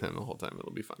bullshit with him the whole time.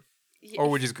 It'll be fun. Or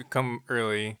we just come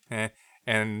early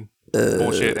and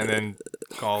bullshit and then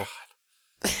call.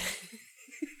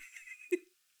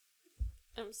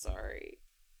 I'm sorry.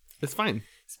 It's fine.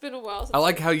 It's been a while since I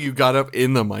like how you got up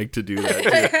in the mic to do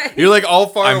that. Too. You're like all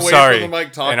far I'm away sorry. from the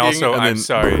mic talking. And also, I'm then,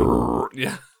 sorry.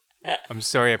 Yeah. I'm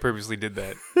sorry I purposely did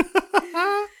that.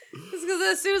 It's because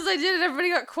as soon as I did it, everybody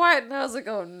got quiet, and I was like,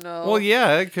 "Oh no!" Well,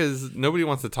 yeah, because nobody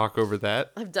wants to talk over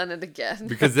that. I've done it again.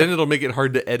 Because then it'll make it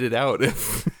hard to edit out.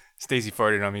 If Stacy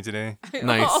farted on me today.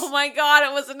 Nice. Oh my god,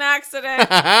 it was an accident.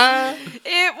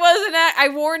 It was an I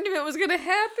warned him it was gonna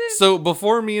happen. So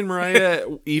before me and Mariah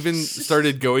even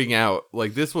started going out,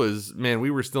 like this was, man,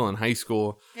 we were still in high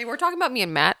school. Hey, we're talking about me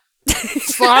and Matt.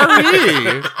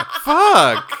 Sorry.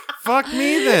 Fuck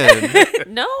me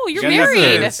then. No, you're gotta have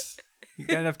married. kids. You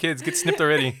got enough kids. Get snipped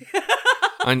already.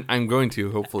 I'm going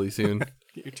to hopefully soon.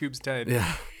 Get your tubes tied.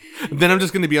 Yeah. Then I'm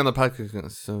just going to be on the podcast.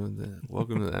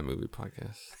 Welcome to That Movie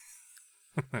Podcast.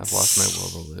 I've lost my will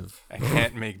to live. I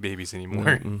can't make babies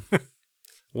anymore.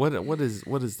 What is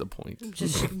the point? I'm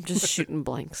just shooting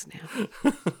blanks now.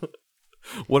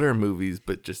 What are movies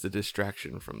but just a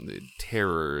distraction from the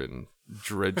terror and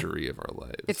drudgery of our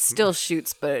lives? It still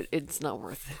shoots, but it's not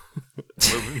worth it.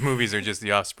 Movies are just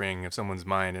the offspring of someone's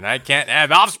mind, and I can't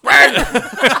have offspring.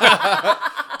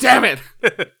 Damn it!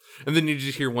 And then you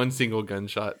just hear one single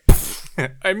gunshot, I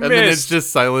and then it's missed. just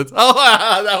silence.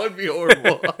 Oh, that would be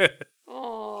horrible.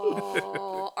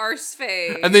 Oh, arse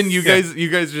face. And then you guys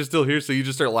are still here, so you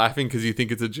just start laughing because you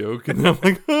think it's a joke, and I'm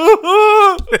like,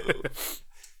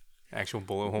 Actual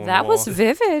bullet hole. That in the was wall.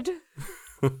 vivid.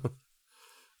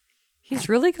 He's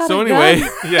really got so a anyway, gun.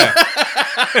 Yeah.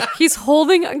 He's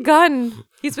holding a gun.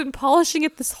 He's been polishing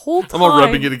it this whole time. I'm all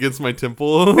rubbing it against my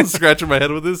temple, scratching my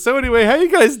head with this. So anyway, how you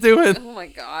guys doing? Oh my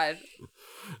god.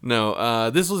 No,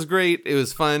 this was great. It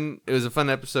was fun. It was a fun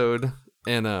episode,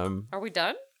 and Are we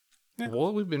done?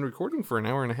 well, we've been recording for an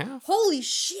hour and a half. Holy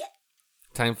shit.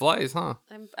 Time flies, huh?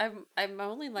 I'm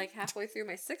only like halfway through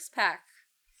my 6-pack.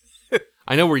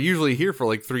 I know we're usually here for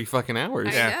like 3 fucking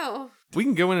hours. I know. We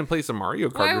can go in and play some Mario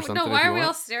Kart or something. Why if you are we want.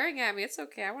 all staring at me? It's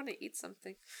okay. I want to eat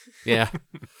something. Yeah,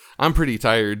 I'm pretty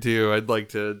tired too. I'd like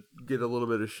to get a little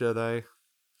bit of shut eye.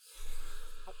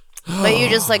 But you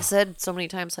just like said so many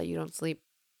times how you don't sleep.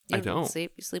 I don't.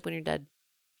 sleep. You sleep when you're dead.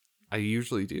 I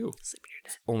usually do. Sleep when you're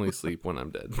dead. Only sleep when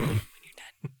I'm dead.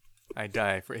 I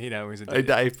die for 8 hours a day. I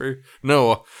die for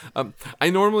no. I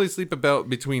normally sleep about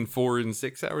between 4 and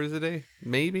 6 hours a day.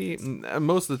 Maybe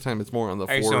most of the time it's more on the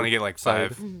 4. I used to only get like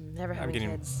side. 5. Never having getting-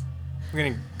 kids. I'm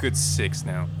getting good 6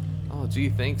 now. Oh, gee,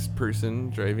 thanks, person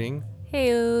driving. Hey.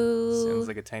 Sounds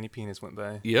like a tiny penis went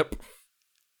by. Yep.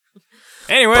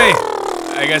 Anyway,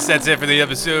 I guess that's it for the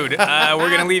episode. We're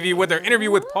going to leave you with our interview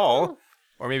with Paul.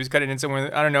 Or maybe just cut it in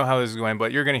somewhere. I don't know how this is going,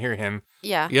 but you're going to hear him.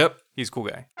 Yeah. Yep. He's a cool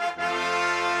guy.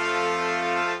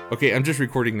 Okay, I'm just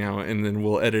recording now, and then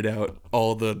we'll edit out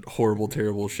all the horrible,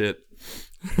 terrible shit.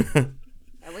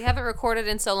 We haven't recorded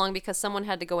in so long because someone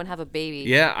had to go and have a baby.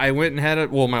 Yeah, I went and had a.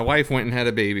 Well, my wife went and had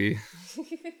a baby.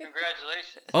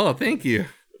 Congratulations. Oh, thank you. You're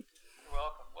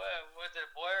welcome. Was it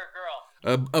a boy or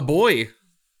a girl? A boy.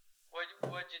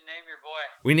 What'd you name your boy?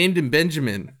 We named him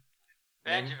Benjamin.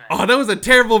 Benjamin. Oh, that was a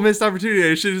terrible missed opportunity.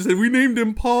 I should have said we named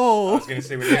him Paul. I was going to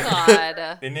say, we named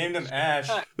God. they named him Ash.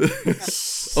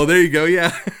 Oh, there you go.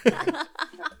 Yeah. That's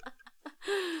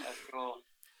cool.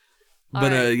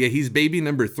 But right. yeah, he's baby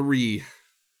number 3.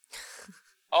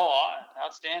 Oh,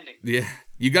 outstanding. Yeah.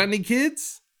 You got any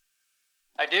kids?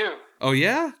 I do. Oh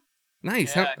yeah.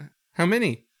 Nice. Yeah. How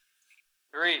many?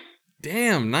 3.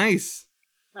 Damn. Nice.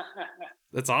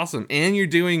 That's awesome. And you're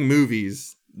doing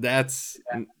movies. That's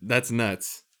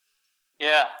nuts.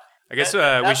 Yeah. I guess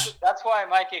that's why I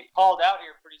might get called out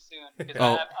here pretty soon because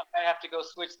Oh. I have to go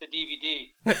switch the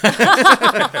DVD.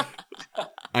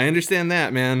 I understand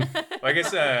that, man. Well, I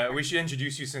guess we should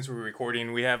introduce you since we're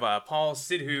recording. We have Paul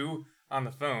Sidhu on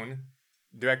the phone,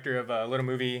 director of a little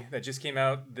movie that just came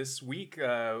out this week,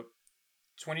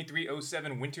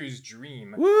 2307 Winter's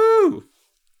Dream. Woo!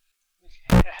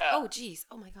 Oh, jeez.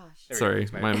 Oh, my gosh. There we Sorry,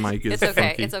 go. my mic is It's okay.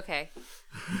 funky. It's okay.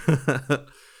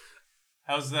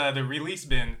 How's the release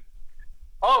been?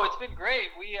 Oh, it's been great.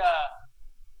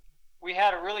 We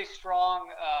had a really strong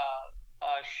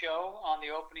show on the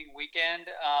opening weekend.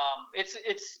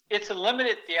 It's a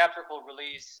limited theatrical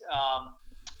release,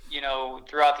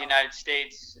 throughout the United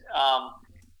States.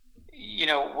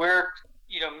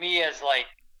 Me as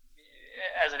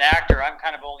an actor, I'm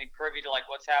kind of only privy to like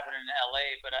what's happening in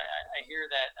LA, but I hear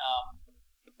that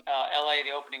LA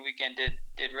the opening weekend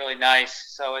did really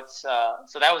nice. So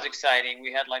so that was exciting.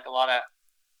 We had like a lot of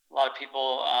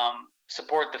people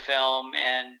support the film,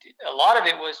 and a lot of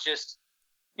it was just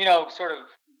sort of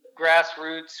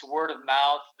grassroots, word of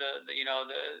mouth,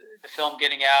 the film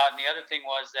getting out. And the other thing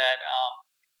was that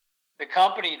the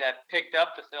company that picked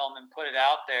up the film and put it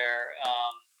out there,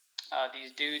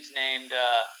 these dudes named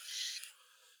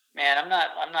I'm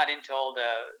not into all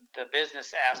the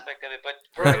business aspect of it, but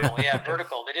Vertical. Yeah,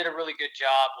 Vertical. They did a really good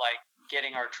job like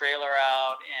getting our trailer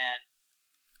out and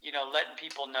letting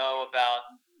people know about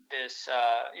this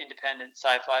independent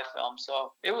sci-fi film.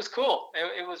 So it was cool.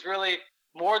 It was really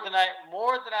more than I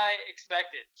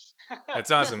expected. That's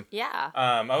awesome. Yeah.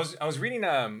 I was reading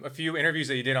a few interviews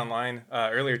that you did online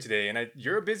earlier today, and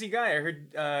you're a busy guy. I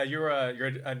heard you're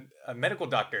a medical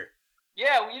doctor.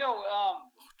 Yeah,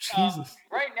 Jesus.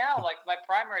 Right now, like my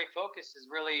primary focus is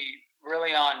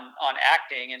really on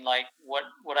acting, and like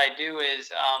what I do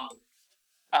is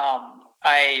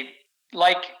I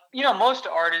like, you know, most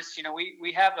artists, you know,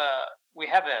 we have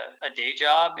a day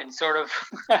job and sort of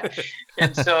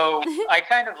and so I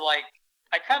kind of like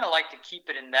to keep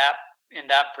it in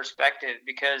that perspective,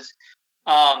 because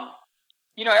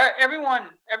you know, everyone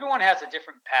has a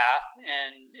different path,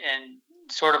 and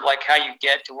sort of like how you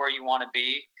get to where you want to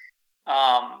be.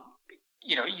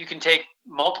 You know, you can take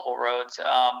multiple roads.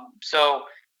 So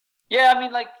yeah, I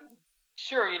mean, like,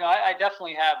 sure, you know, I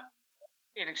definitely have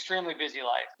an extremely busy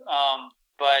life.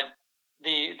 But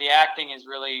the acting is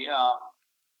really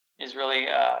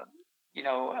you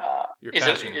know, Your is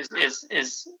passion.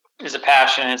 a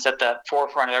passion. It's at the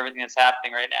forefront of everything that's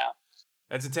happening right now.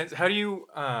 That's intense. How do you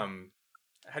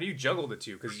juggle the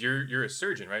two? Because you're a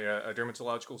surgeon, right? A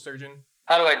dermatological surgeon.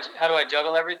 How do I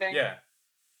juggle everything? Yeah.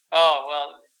 Oh,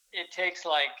 well, it takes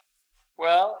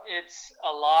it's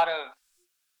a lot of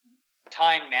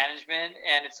time management,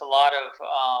 and it's a lot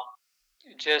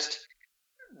of just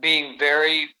being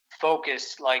very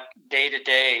focused, like day to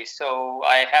day. So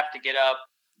I have to get up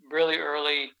really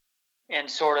early and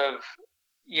sort of,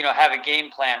 you know, have a game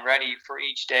plan ready for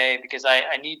each day, because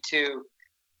I need to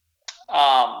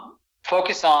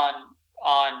focus on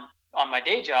my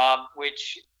day job,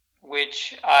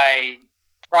 which I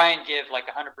try and give like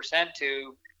 100%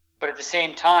 to, but at the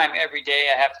same time, every day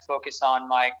I have to focus on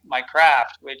my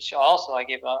craft, which also I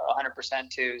give 100%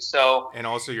 to. So, And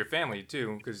also your family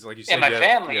too, because like you said, and my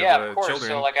family, yeah, of course. children.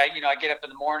 So like I get up in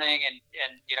the morning, and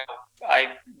you know,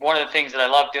 one of the things that I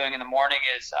love doing in the morning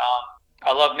is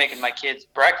I love making my kids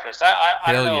breakfast.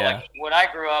 I don't know, like when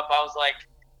I grew up, I was like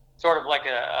sort of like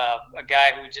a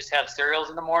guy who just had cereals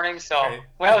in the morning. So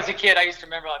when I was a kid, I used to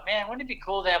remember like, man, wouldn't it be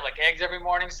cool to have like eggs every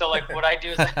morning? So like what I do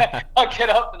is I'll get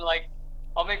up and like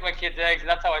I'll make my kids eggs, and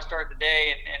that's how I start the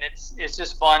day. And it's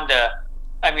just fun to,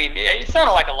 I mean, it's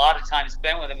not like a lot of time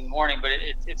spent with them in the morning, but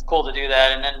it's cool to do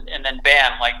that. And then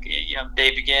bam, like, you know,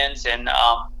 day begins, and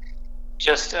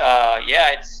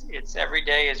it's every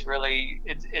day is really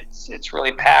it's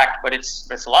really packed, but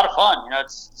it's a lot of fun. You know,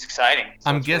 it's exciting. So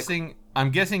I'm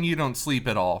guessing you don't sleep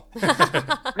at all.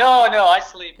 No, I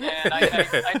sleep, man.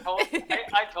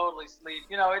 I totally sleep.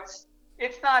 You know, it's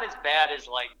not as bad as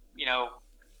like, you know,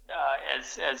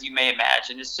 as you may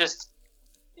imagine. It's just,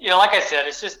 you know, like I said,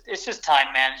 it's just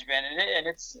time management, and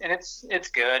it's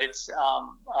good. It's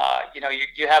you know,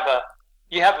 you have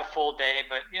a full day,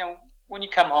 but you know, when you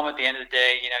come home at the end of the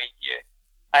day, you know,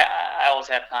 I always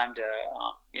have time to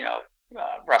you know,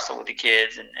 wrestle with the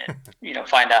kids and you know,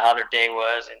 find out how their day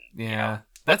was. And yeah, you know,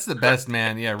 that's the best,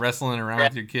 man. Yeah, wrestling around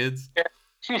with your kids.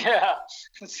 Yeah,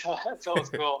 so that's always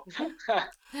cool.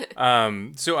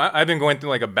 So I've been going through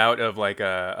like a bout of like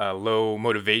a low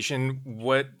motivation.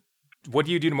 What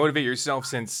do you do to motivate yourself?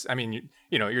 Since, I mean,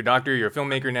 you know, you're a doctor, you're a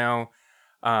filmmaker now.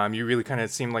 You really kind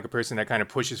of seem like a person that kind of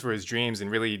pushes for his dreams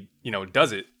and really, you know,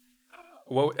 does it.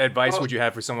 What advice would you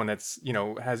have for someone that's, you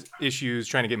know, has issues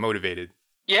trying to get motivated?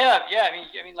 Yeah.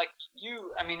 I mean, like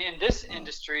I mean, in this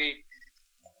industry,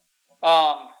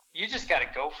 you just got to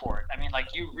go for it. I mean, like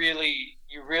you really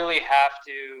have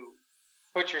to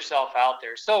put yourself out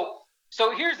there. So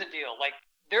here's the deal. Like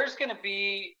there's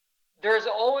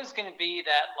always going to be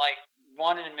that like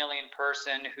 1 in a million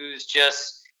person who's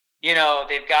just, you know,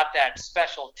 they've got that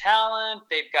special talent.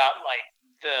 They've got like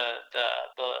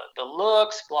the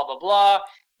looks, blah, blah, blah.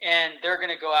 And they're going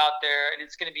to go out there and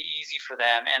it's going to be easy for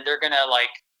them. And they're going to like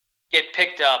get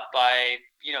picked up by,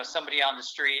 you know, somebody on the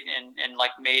street and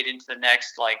like made into the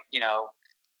next, like, you know,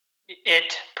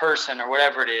 it person or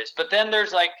whatever it is. But then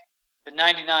there's like the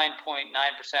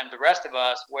 99.9% of the rest of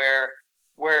us where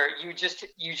you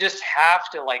just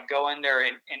have to like go in there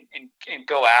and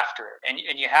go after it.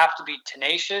 And you have to be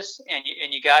tenacious, and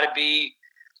you got to be,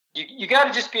 you got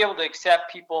to just be able to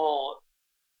accept people,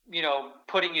 you know,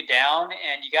 putting you down,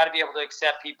 and you got to be able to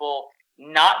accept people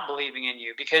not believing in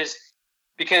you, because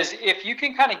if you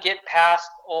can kind of get past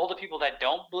all the people that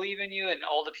don't believe in you and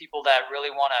all the people that really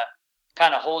want to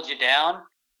kind of hold you down,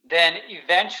 then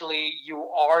eventually you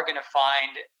are going to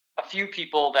find a few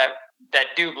people that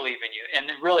do believe in you.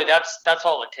 And really that's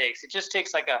all it takes. It just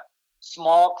takes like a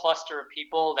small cluster of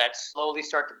people that slowly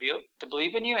start to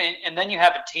believe in you, and then you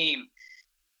have a team.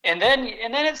 And then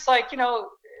it's like, you know,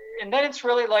 and then it's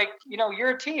really like, you know, you're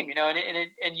a team, you know,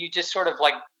 and you just sort of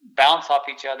like bounce off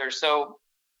each other. So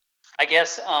I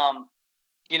guess,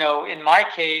 you know, in my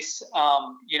case,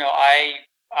 you know, I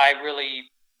really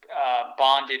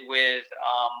bonded with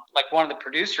like one of the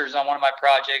producers on one of my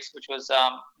projects, which was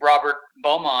Robert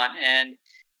Beaumont. And,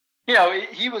 you know,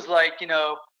 he was like, you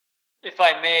know, if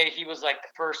I may, he was like the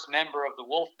first member of the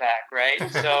wolf pack, right?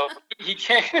 So he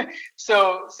came,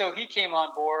 so he came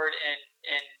on board,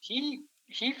 and he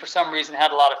for some reason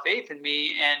had a lot of faith in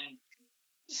me. And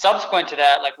subsequent to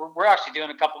that, like we're actually doing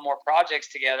a couple more projects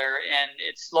together, and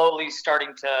it's slowly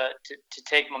starting to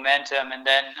take momentum. And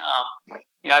then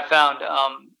I found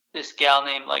this gal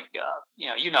named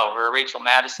her, Rachel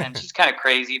Madison. She's kind of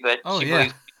crazy, but she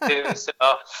believes me too.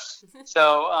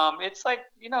 So it's like,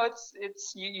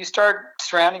 it's you start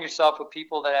surrounding yourself with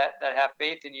people that have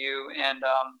faith in you, and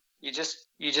you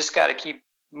just got to keep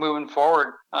moving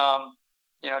forward.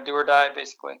 Do or die,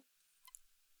 basically.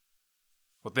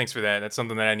 Well, thanks for that. That's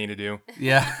something that I need to do.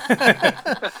 Yeah.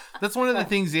 That's one of the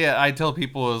things, I tell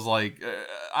people is like,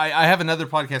 I have another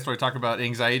podcast where I talk about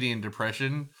anxiety and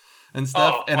depression and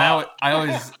stuff. I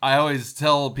always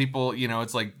tell people,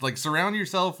 it's like surround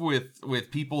yourself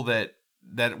with people that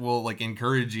will like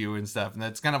encourage you and stuff. And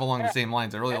that's kind of along the same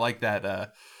lines. I really like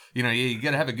that. You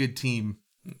got to have a good team.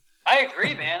 I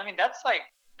agree, man. I mean, that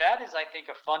is, I think,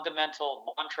 a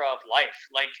fundamental mantra of life.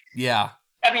 Like, yeah.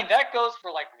 I mean, that goes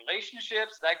for like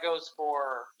relationships. That goes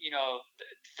for,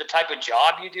 the type of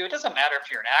job you do. It doesn't matter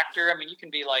if you're an actor. I mean, you can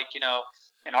be like,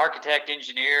 an architect,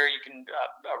 engineer, you can,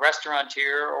 a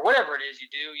restaurateur, or whatever it is you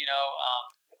do,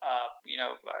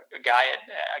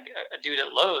 a dude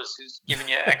at Lowe's who's giving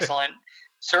you excellent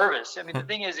service. I mean, the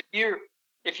thing is,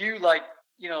 if you like,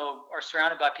 are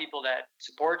surrounded by people that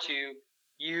support you,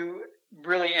 you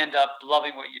really end up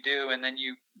loving what you do. And then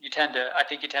you tend to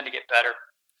get better.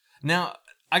 Now,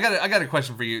 I got a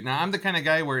question for you. Now, I'm the kind of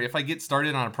guy where if I get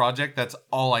started on a project, that's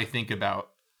all I think about.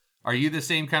 Are you the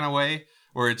same kind of way?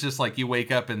 Or it's just like you wake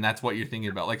up and that's what you're thinking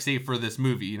about? Like, say, for this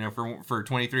movie, for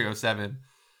 2307.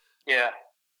 Yeah.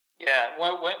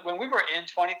 When we were in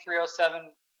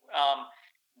 2307,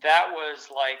 that was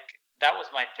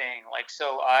my thing. Like,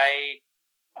 so I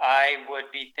would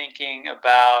be thinking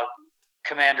about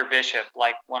Commander Bishop,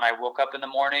 like when I woke up in the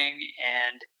morning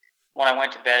and when I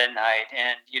went to bed at night,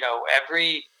 and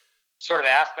every sort of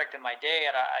aspect of my day,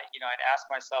 and I'd ask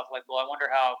myself, like, well, I wonder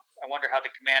how the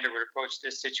commander would approach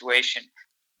this situation.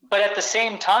 But at the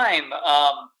same time,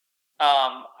 I'm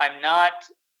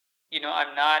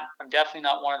definitely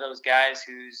not one of those guys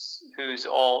who's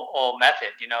all method,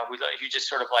 who just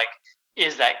sort of like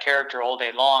is that character all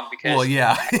day long, because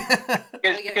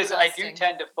because I do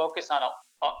tend to focus on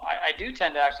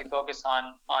actually focus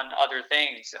on other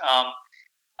things.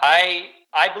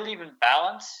 I believe in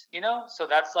balance, so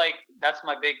that's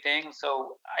my big thing.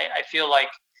 So I feel like,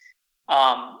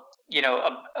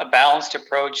 a balanced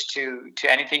approach to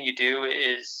anything you do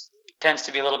tends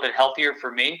to be a little bit healthier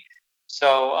for me.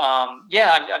 So, I'm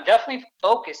definitely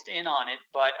focused in on it,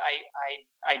 but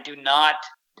I do not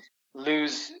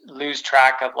lose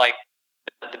track of like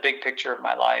the big picture of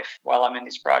my life while I'm in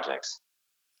these projects.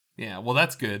 Yeah, well,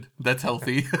 that's good. That's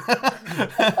healthy.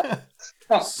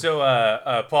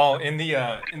 So, Paul, in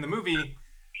the movie,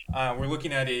 we're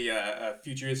looking at a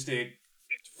futuristic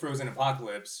frozen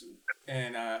apocalypse,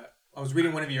 and I was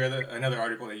reading one of another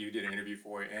article that you did an interview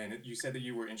for, and you said that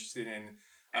you were interested in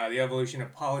the evolution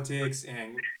of politics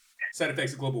and side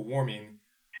effects of global warming.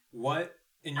 What,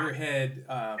 in your head,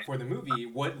 for the movie,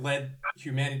 what led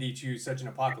humanity to such an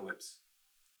apocalypse?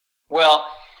 Well,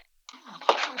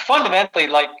 fundamentally,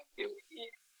 like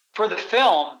for the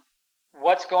film,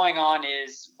 what's going on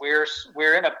is we're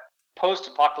in a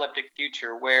post-apocalyptic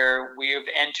future where we've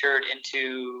entered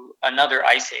into another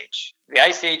ice age. The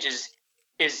ice age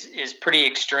is pretty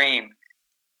extreme.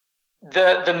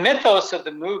 The mythos of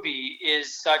the movie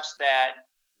is such that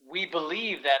we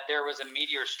believe that there was a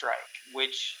meteor strike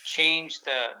which changed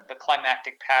the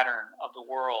climactic pattern of the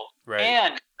world. Right.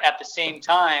 And at the same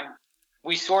time,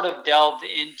 we sort of delved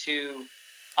into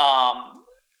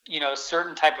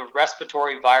certain type of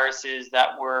respiratory viruses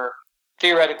that were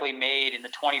theoretically made in the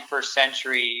 21st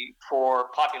century for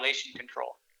population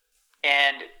control.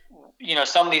 And,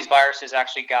 some of these viruses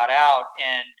actually got out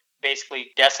and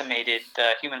basically decimated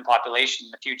the human population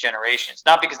in a few generations.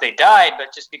 Not because they died,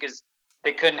 but just because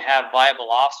they couldn't have viable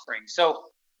offspring. So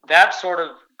that sort of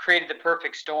created the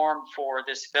perfect storm for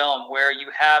this film, where you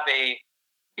have a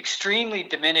extremely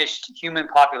diminished human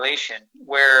population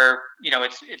where,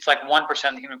 it's like 1%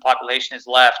 of the human population is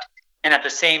left. And at the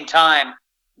same time,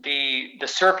 the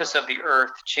surface of the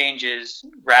earth changes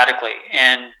radically.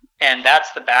 And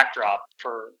that's the backdrop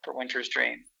for Winter's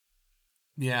Dream.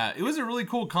 Yeah, it was a really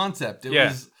cool concept.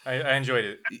 I enjoyed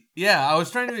it. Yeah, I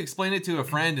was trying to explain it to a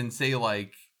friend and say,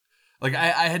 like, Like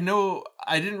I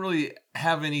didn't really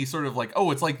have any sort of like, oh,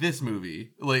 it's like this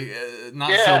movie, like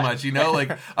not so much, you know.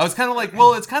 Like I was kind of like,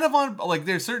 well, it's kind of on, like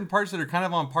there's certain parts that are kind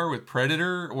of on par with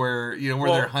Predator, where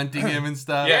they're hunting him and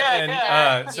stuff.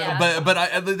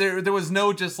 But there was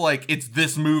no just like it's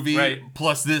this movie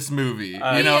plus this movie, you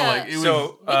know, like it was.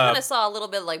 So we kind of saw a little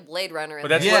bit like Blade Runner. In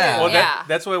that's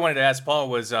that's what I wanted to ask Paul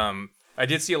was. I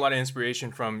did see a lot of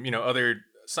inspiration from other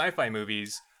sci-fi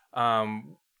movies.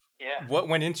 What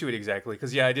went into it exactly?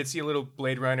 Because I did see a little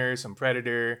Blade Runner, some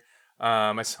Predator.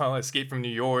 I saw Escape from New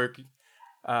York. It's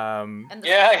funny.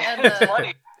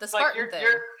 The Spartan thing.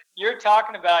 You're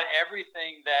talking about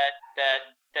everything that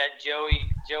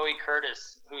Joey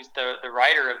Curtis, who's the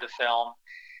writer of the film,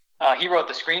 he wrote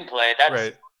the screenplay.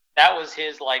 That was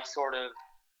his like sort of.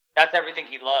 That's everything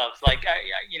he loves. Like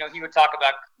he would talk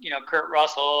about Kurt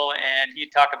Russell, and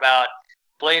he'd talk about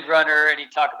Blade Runner, and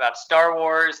he'd talk about Star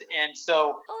Wars, and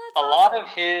so a lot of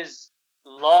his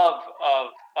love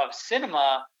of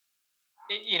cinema,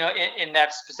 in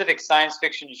that specific science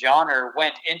fiction genre,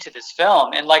 went into this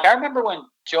film. And like I remember when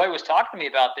Joey was talking to me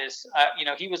about this,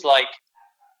 he was like,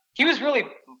 he was really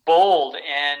bold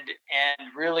and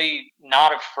really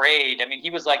not afraid. I mean, he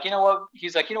was like, you know what,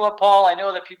 Paul, I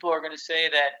know that people are going to say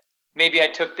that maybe I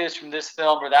took this from this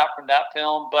film or that from that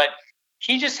film, but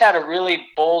he just had a really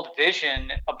bold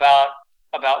vision about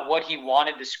what he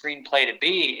wanted the screenplay to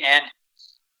be. And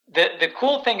the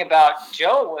cool thing about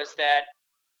Joe was that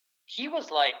he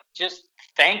was like just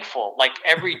thankful, like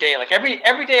every day, like every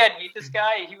day I'd meet this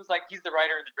guy. He was like, he's the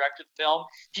writer and the director of the film.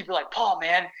 He'd be like, Paul,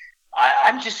 man,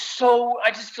 I just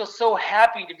feel so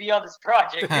happy to be on this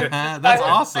project. That's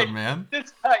awesome, man.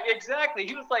 This guy, exactly.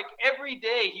 He was like, every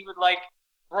day he would like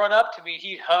run up to me,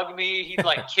 he'd hug me, he'd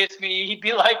like kiss me, he'd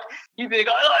be like, oh,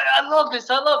 I love this.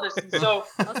 And so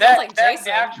that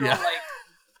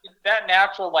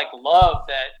natural like love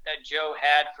that Joe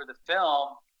had for the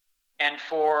film and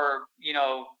for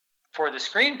the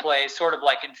screenplay sort of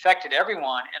like infected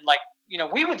everyone. And like,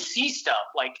 we would see stuff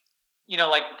like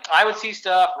I would see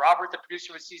stuff, Robert the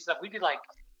producer would see stuff, we'd be like,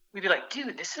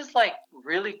 dude, this is like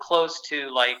really close to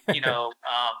like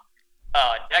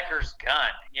Decker's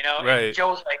gun, right. And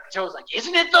Joe's like,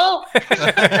 isn't it though?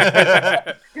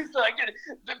 He's like,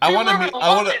 I want to meet.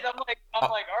 I'm like, all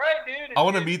right, dude. I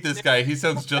want to meet this guy. He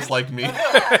sounds just like me.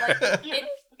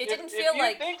 It didn't feel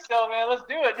like. If you think so, man, let's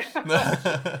do it.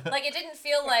 Like it didn't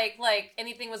feel like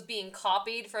anything was being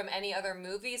copied from any other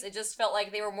movies. It just felt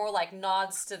like they were more like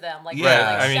nods to them, like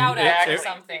shout outs or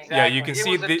something. Exactly. Yeah, you can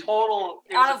see it was a total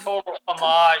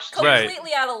homage,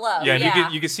 completely out of love. Yeah,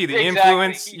 you can see the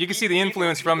influence. You can see the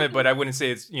influence from it, but I wouldn't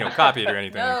say it's copied or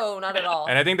anything. No, not at all.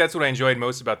 And I think that's what I enjoyed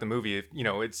most about the movie.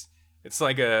 It's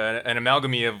like an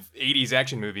amalgam of 80s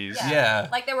action movies. Yeah.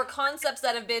 Like there were concepts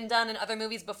that have been done in other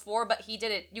movies before, but you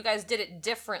guys did it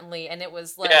differently, and it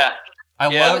was like it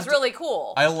was really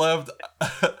cool. I loved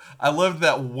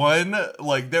that one,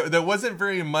 like there wasn't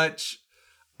very much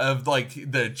of like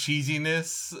the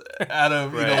cheesiness out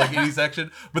of like 80s action,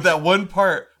 but that one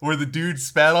part where the dude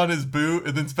spat on his boot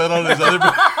and then spat on his other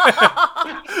boot.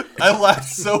 I laughed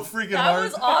so freaking hard. That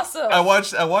was awesome. I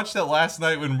watched that last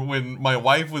night when my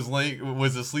wife was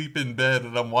asleep in bed,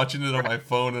 and I'm watching it on my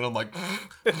phone, and I'm like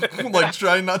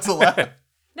trying not to laugh.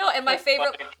 No, and my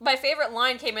favorite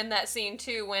line came in that scene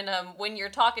too, when you're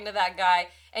talking to that guy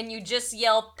and you just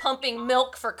yell "pumping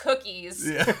milk for cookies."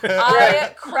 Yeah.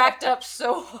 I cracked up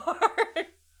so hard.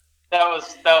 That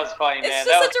was funny, man. It's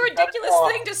just such a ridiculous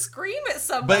thing to scream at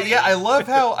somebody. But yeah, I love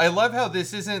how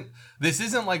this isn't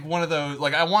like one of those,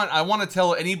 like I want to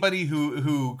tell anybody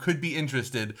who could be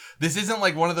interested, this isn't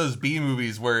like one of those B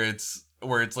movies where it's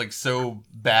like so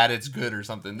bad it's good or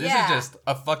something. This is just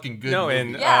a fucking good movie.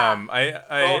 And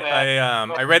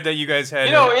I read that you guys had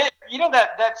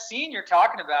that scene you're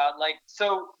talking about, like,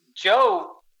 so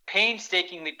Joe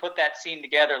painstakingly put that scene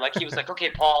together. Like he was like, okay,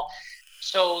 Paul,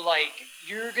 so like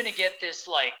you're gonna get this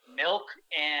like milk,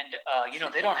 and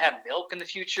they don't have milk in the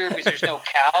future because there's no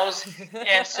cows,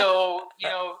 and so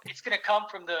it's gonna come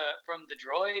from the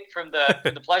droid, from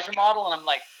the pleasure model. And I'm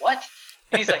like, what?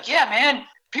 And he's like, yeah, man,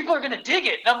 people are gonna dig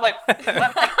it. And I'm like,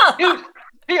 dude,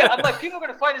 yeah, I'm like, people are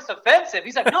gonna find this offensive.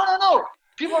 He's like, no,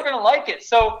 people are gonna like it.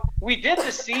 So we did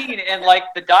the scene, and like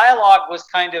the dialogue was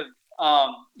kind of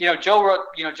Joe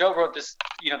wrote this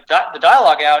the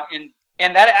dialogue out,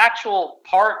 and that actual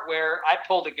part where I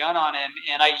pulled a gun on him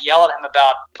and I yelled at him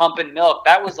about pumping milk,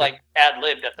 that was like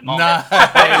ad-libbed at the moment.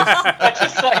 Nice.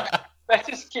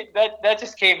 that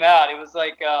just came out. It was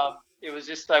like it was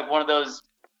just like one of those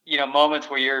moments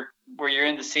where you're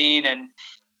in the scene and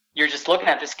you're just looking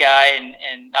at this guy,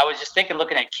 and I was just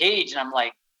looking at Cage, and I'm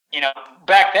like,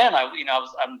 back then I was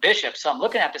Bishop, so I'm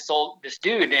looking at this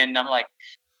dude, and I'm like,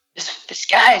 this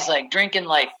guy's like drinking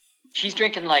like he's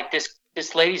drinking like this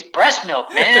lady's breast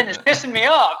milk, man. It's pissing me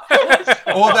off.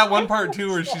 Well, that one part too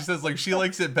where she says like she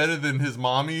likes it better than his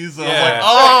mommy's.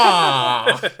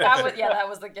 I was like, that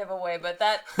was the giveaway. But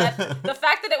that the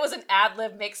fact that it was an ad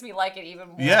lib makes me like it even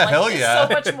more. Yeah, hell yeah,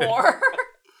 so much more.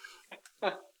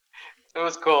 It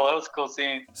was cool. It was a cool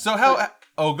scene. So how?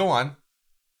 Oh, go on.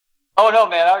 Oh no,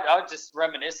 man! I was just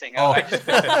reminiscing. Oh.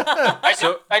 I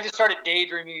just started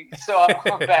daydreaming, so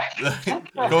I'm back.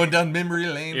 Going down memory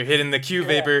lane. You're hitting the Q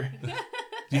vapor. Do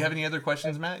you have any other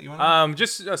questions, Matt? You want?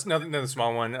 Just another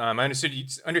small one. I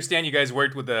understand you guys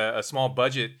worked with a small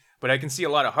budget, but I can see a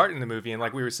lot of heart in the movie, and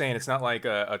like we were saying, it's not like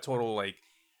a total like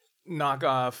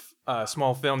knockoff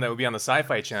small film that would be on the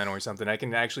Sci-Fi Channel or something. I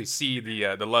can actually see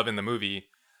the love in the movie.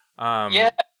 Yeah.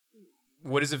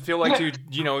 What does it feel like to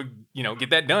get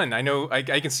that done? I know I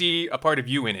can see a part of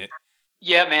you in it.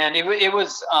 Yeah, man. It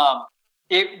was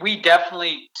we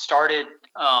definitely started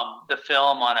the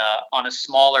film on a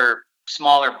smaller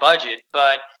budget,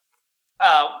 but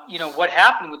what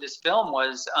happened with this film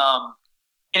was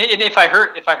and if I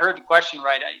heard the question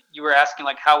right, you were asking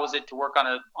like how was it to work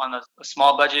on a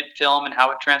small budget film and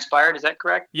how it transpired. Is that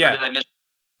correct? Yeah. Or did I miss?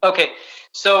 Okay,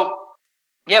 so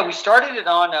yeah, we started it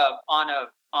on a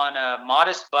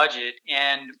modest budget,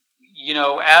 and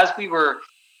as we were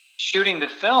shooting the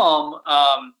film,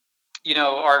 our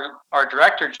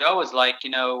director Joe was like,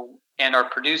 and our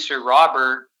producer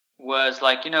Robert was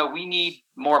like, we need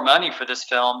more money for this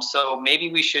film, so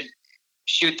maybe we should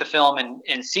shoot the film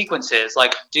in sequences,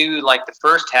 like do like the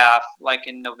first half like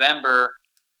in November,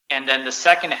 and then the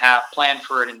second half plan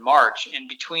for it in March. And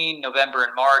between November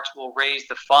and March, we'll raise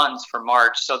the funds for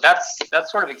March. So that's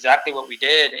sort of exactly what we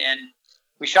did. And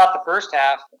we shot the first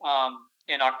half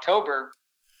in October,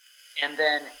 and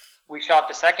then we shot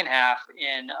the second half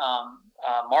in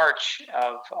March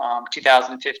of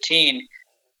 2015.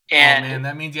 And man,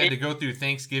 that means you had to go through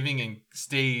Thanksgiving and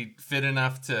stay fit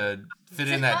enough to fit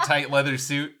in that tight leather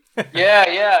suit. Yeah,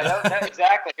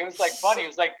 exactly. It was like funny. It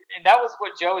was like, and that was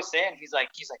what Joe was saying. He's like,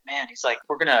 man,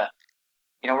 we're gonna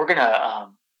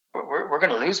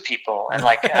lose people, and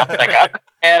like,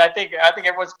 and I think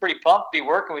everyone's pretty pumped to be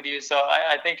working with you. So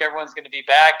I think everyone's gonna be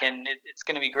back, and it's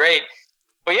gonna be great.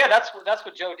 But yeah, that's what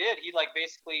Joe did. He like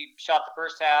basically shot the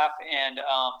first half, and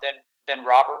then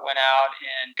Robert went out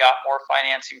and got more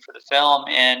financing for the film,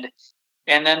 and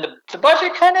then the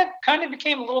budget kind of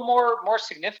became a little more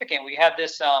significant. We had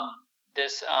this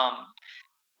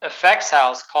effects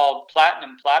house called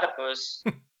Platinum Platypus,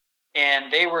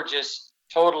 and they were just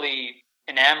totally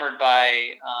enamored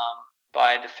by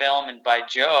the film and by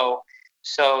Joe.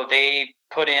 So they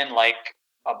put in like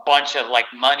a bunch of like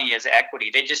money as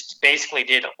equity. They just basically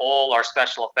did all our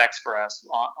special effects for us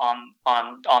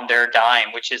on their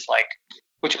dime, which was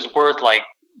worth like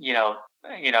in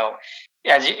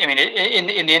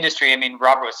the industry. I mean,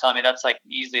 Robert was telling me that's like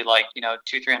easily like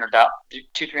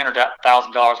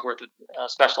 $200,000 worth of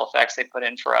special effects they put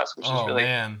in for us, which is really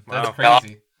that's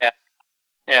crazy.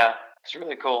 Yeah, it's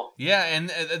really cool. Yeah, and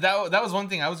that was one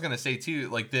thing I was gonna say too.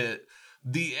 Like the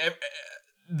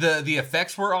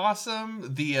effects were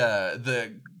awesome.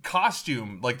 The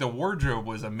costume, like the wardrobe,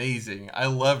 was amazing. I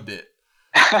loved it.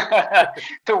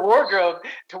 The wardrobe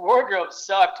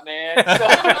sucked, man.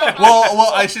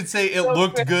 well, I should say it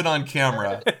looked good on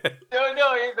camera. No,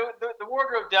 the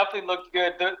wardrobe definitely looked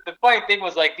good. The funny thing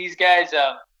was like these guys.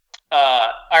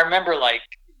 I remember like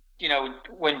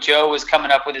when Joe was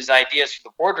coming up with his ideas for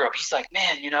the wardrobe, he's like,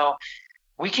 man,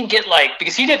 we can get like,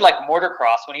 because he did like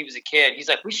motocross when he was a kid. He's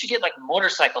like, we should get like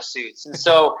motorcycle suits. And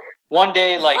so one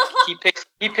day, like he picks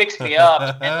me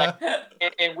up, and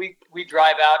like, and we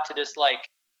drive out to this like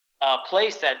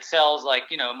place that sells like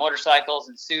motorcycles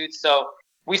and suits. So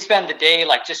we spend the day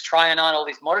like just trying on all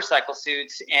these motorcycle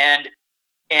suits, and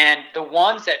the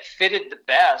ones that fitted the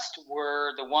best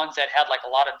were the ones that had like a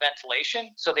lot of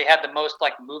ventilation, so they had the most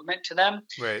like movement to them.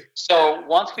 Right. So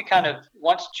once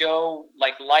Joe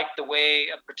liked the way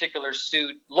a particular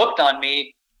suit looked on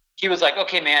me, he was like,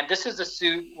 okay, man, this is the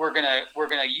suit we're gonna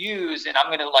use, and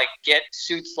I'm gonna like get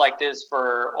suits like this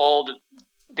for all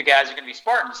the guys who are gonna be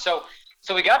Spartans. So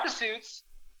we got the suits.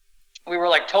 We were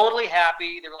like totally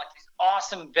happy. They were like these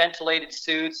awesome ventilated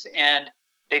suits, and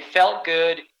they felt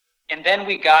good. And then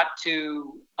we got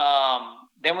to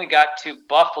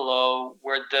Buffalo,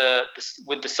 where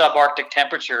with the subarctic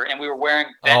temperature, and we were wearing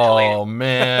ventilated. Oh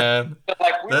man, so,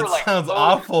 like, that sounds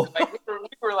awful. Like, we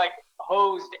were like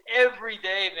hosed every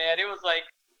day, man. It was like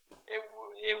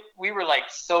we were like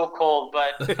so cold,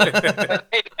 but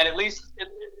hey, man, at least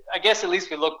I guess at least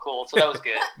we looked cool, so that was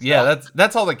good. Yeah,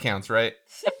 that's all that counts, right?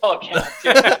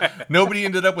 Okay. Nobody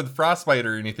ended up with frostbite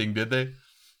or anything, did they?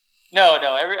 No,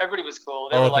 everybody was cool.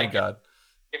 They were thank God.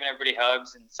 Giving everybody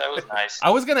hugs, and so it was nice. I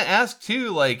was gonna ask too,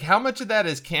 like, how much of that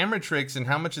is camera tricks and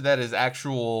how much of that is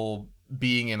actual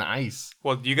being in ice?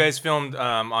 Well, you guys filmed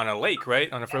on a lake,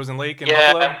 right? On a frozen lake in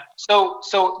Buffalo?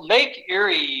 So Lake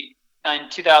Erie in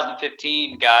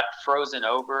 2015 got frozen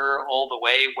over all the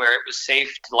way where it was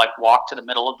safe to like walk to the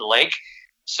middle of the lake.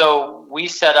 So we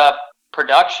set up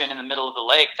production in the middle of the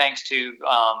lake thanks to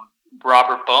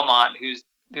Robert Beaumont, who's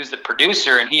the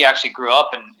producer, and he actually grew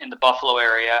up in the Buffalo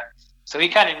area. So he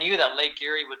kind of knew that Lake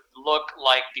Erie would look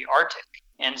like the Arctic.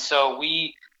 And so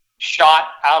we shot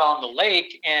out on the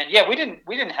lake, and yeah, we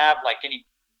didn't have like any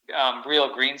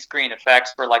real green screen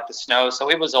effects for like the snow. So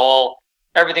it was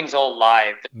everything's all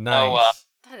live. Nice.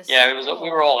 So, we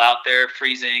were all out there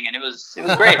freezing, and it was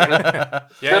great.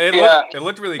 It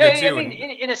looked really good too. I mean,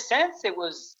 in a sense, it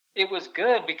was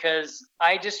good because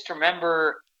I just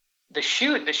remember the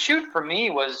shoot for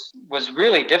me was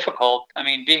really difficult. I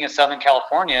mean, being a Southern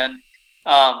Californian,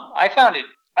 I found it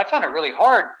really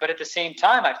hard, but at the same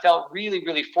time, I felt really,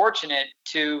 really fortunate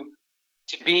to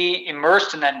be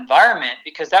immersed in that environment,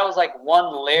 because that was like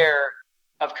one layer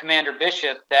of Commander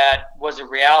Bishop that was a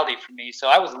reality for me. So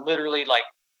I was literally like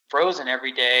frozen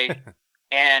every day,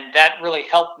 and that really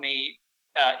helped me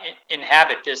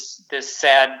inhabit this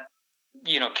sad,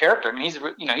 character. I mean, he's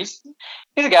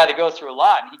a guy that goes through a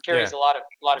lot, and he carries a lot of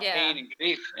pain and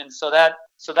grief, and so that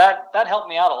helped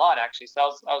me out a lot, actually. So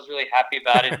I was really happy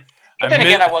about it. But then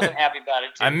again, I wasn't happy about it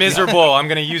too. I'm miserable. I'm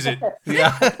gonna use it.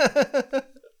 Yeah.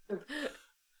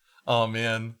 Oh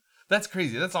man, that's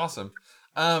crazy. That's awesome.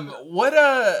 Now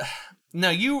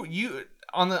you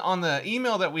on the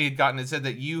email that we had gotten, it said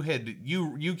that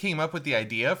you came up with the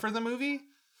idea for the movie.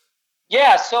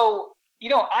 Yeah. So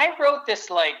I wrote this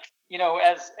like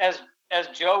as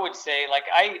Joe would say, like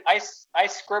I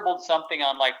scribbled something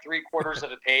on like 3/4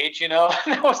 of a page, and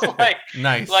it was like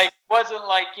nice. Like wasn't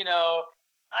like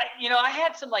I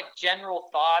had some like general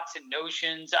thoughts and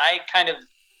notions. I kind of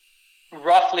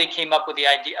roughly came up with the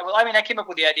idea. Well, I mean, I came up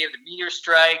with the idea of the meteor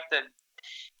strike,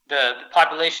 the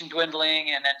population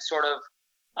dwindling, and then sort of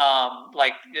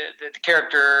like the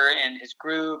character and his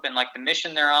group and like the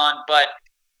mission they're on. But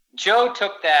Joe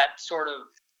took that sort of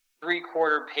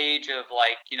 3/4 page of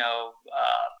like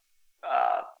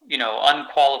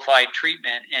unqualified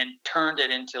treatment and turned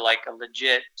it into like a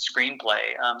legit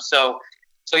screenplay. So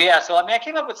I mean, I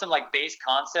came up with some like base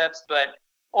concepts, but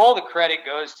all the credit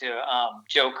goes to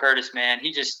Joe Curtis, man.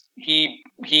 He just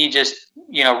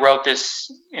wrote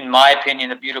this, in my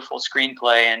opinion, a beautiful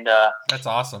screenplay, and that's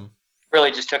awesome.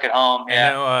 Really just took it home. Yeah.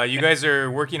 And now you guys are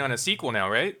working on a sequel now,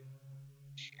 right?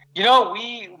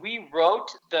 We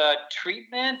wrote the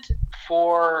treatment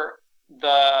for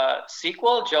the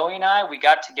sequel. Joey and I, we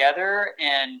got together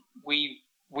and we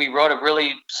wrote a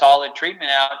really solid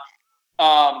treatment out.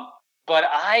 But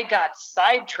I got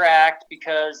sidetracked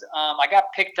because I got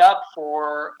picked up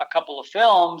for a couple of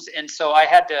films, and so I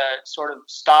had to sort of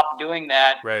stop doing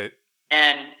that, right?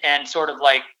 And sort of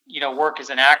like work as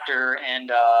an actor,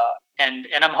 and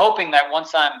I'm hoping that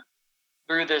once I'm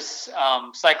through this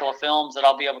cycle of films that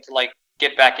I'll be able to like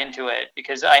get back into it,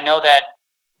 because I know that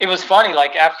it was funny.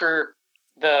 Like after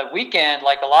the weekend,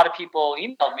 like a lot of people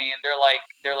emailed me and they're like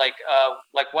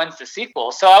when's the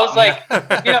sequel? So I was like,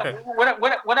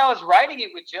 when I was writing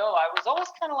it with Joe, I was always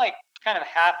kind of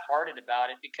half-hearted about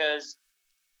it, because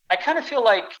I kind of feel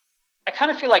like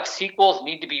sequels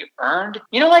need to be earned.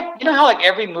 How like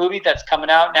every movie that's coming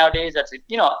out nowadays, that's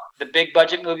the big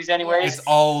budget movies anyways. It's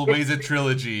always a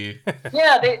trilogy.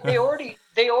 Yeah, they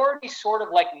already sort of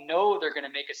like know they're going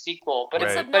to make a sequel, but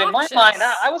right. But in my mind,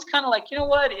 I was kind of like,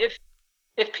 what,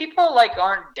 if people like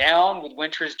aren't down with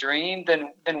Winter's Dream,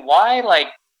 then why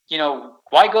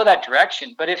why go that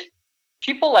direction? But if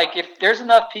people if there's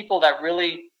enough people that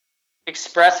really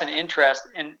express an interest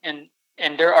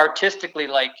and they're artistically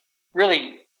like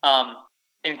really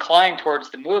inclined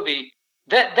towards the movie,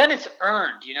 then it's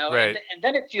earned, right. and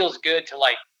then it feels good to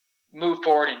like move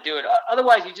forward and do it.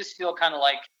 Otherwise, you just feel kind of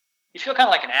like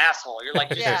an asshole. You're like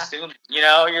just assuming,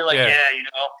 you're like,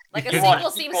 like a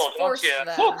sequel seems forced then.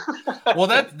 Well,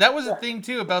 that was the thing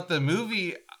too about the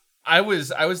movie. I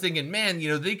was thinking, man,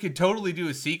 they could totally do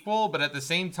a sequel, but at the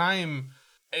same time,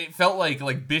 it felt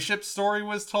like Bishop's story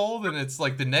was told, and it's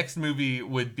like the next movie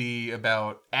would be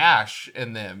about Ash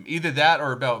and them, either that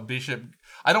or about Bishop.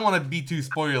 I don't want to be too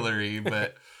spoilery,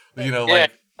 but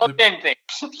same thing.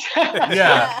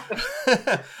 Yeah.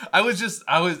 I was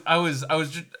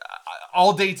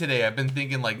all day today I've been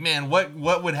thinking like, man,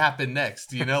 what would happen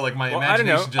next? You know, like my Well, I don't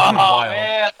know. imagination just went wild.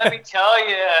 Man, let me tell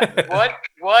you,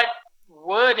 what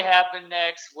would happen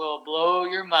next will blow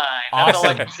your mind. That's all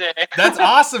I can say. That's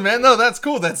awesome, man. No, that's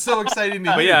cool. That's so exciting to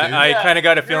hear. But yeah, dude. I kind of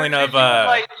got a feeling of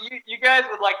like you guys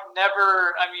would like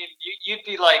never. I mean,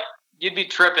 you'd be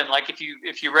tripping like if you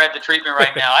read the treatment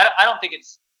right now. I don't think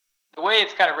it's the way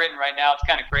it's kind of written right now. It's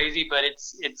kind of crazy, but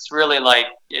it's really like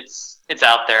it's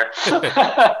out there.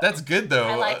 That's good though.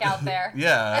 I like out there.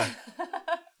 Yeah.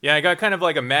 Yeah, I got kind of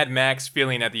like a Mad Max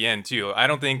feeling at the end too. I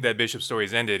don't think that Bishop's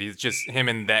story's ended. He's just him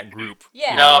and that group.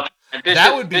 Yeah. No,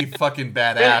 That would be fucking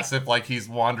badass if like he's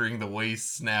wandering the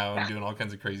wastes now and doing all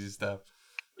kinds of crazy stuff.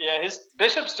 Yeah, his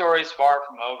Bishop's story is far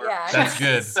from over. Yeah, That's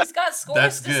good. He's got scores.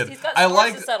 That's good. He's got I scores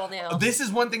like. to settle now. This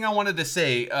is one thing I wanted to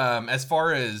say. As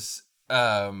far as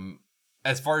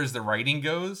the writing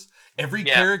goes, every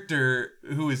character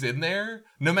who is in there,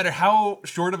 no matter how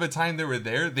short of a time they were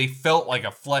there, they felt like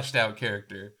a fleshed out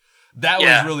character. That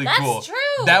was really cool.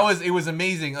 That's true. It was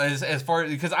amazing as far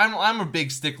because I'm a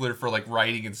big stickler for like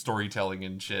writing and storytelling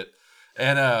and shit.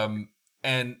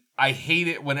 And I hate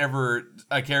it whenever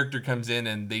a character comes in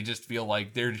and they just feel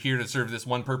like they're here to serve this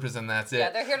one purpose and that's it.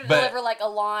 Yeah, they're here to deliver like a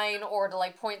line or to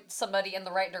like point somebody in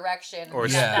the right direction. Or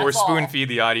that's spoon all. feed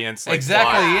the audience. Like,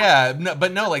 Exactly, plot. yeah. No,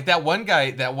 but no, like that one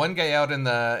guy out in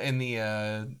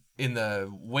the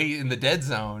dead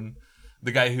zone,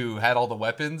 the guy who had all the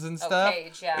weapons and stuff.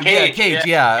 Cage, yeah. Cage,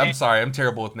 yeah. I'm sorry, I'm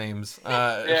terrible with names,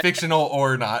 fictional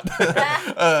or not.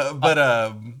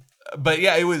 But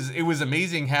yeah, it was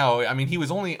amazing how, I mean, he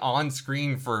was only on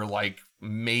screen for like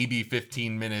maybe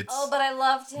 15 minutes. Oh, but I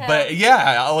loved him. But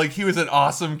yeah, like he was an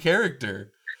awesome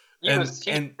character. He was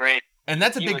great. And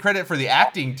that's a big credit for the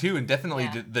acting too, and definitely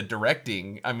the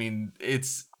directing. I mean,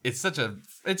 it's just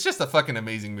a fucking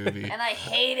amazing movie. And I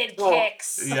hated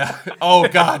Kix. Yeah. Oh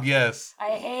God, yes.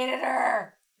 I hated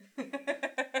her.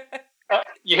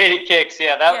 You hated Kix,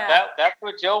 yeah. That's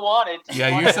what Joe wanted.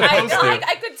 Yeah, you're supposed to.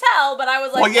 I could tell, but I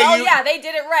was like, they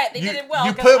did it right. They did it well.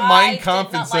 You put Mein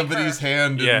Kampf in somebody's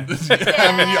hand, and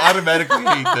I mean, you automatically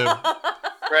hate them.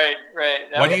 Right.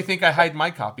 Why do you think I hide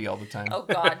my copy all the time? Oh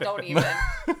God, don't even.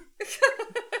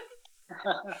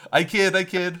 I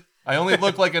kid. I only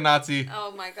look like a Nazi.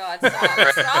 Oh my God,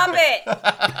 stop it.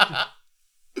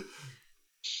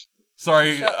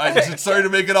 Sorry to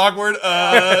make it awkward.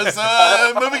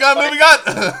 So moving on. Do you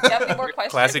have any more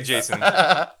questions? Classic Jason.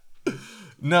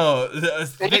 No,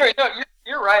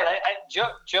 you're right.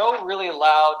 Joe really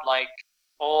allowed like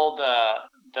all the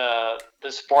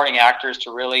supporting actors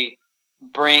to really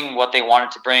bring what they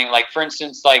wanted to bring. Like for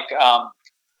instance, like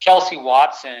Kelsey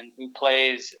Watson, who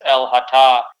plays El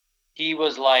Hatta, he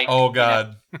was like, oh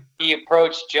God, he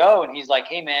approached Joe and he's like,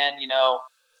 hey man,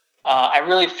 I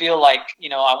really feel like,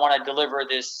 I want to deliver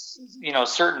this,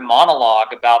 certain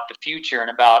monologue about the future and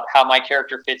about how my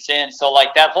character fits in. So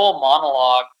like that whole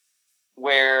monologue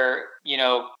where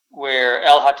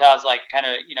El Hatta's like kind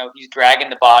of, he's dragging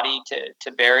the body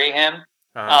to bury him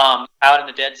out in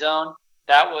the dead zone.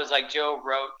 That was like Joe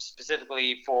wrote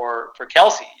specifically for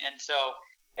Kelsey. And so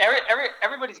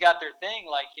everybody's got their thing.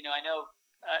 Like, I know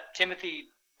Timothy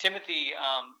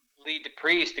Lee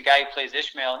DePriest, the guy who plays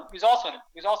Ishmael, he was also in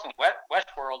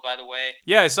Westworld, by the way.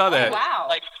 Yeah, I saw that. Oh, wow.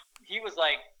 Like he was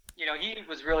like, he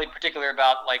was really particular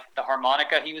about like the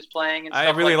harmonica he was playing and stuff. I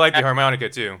really like the harmonica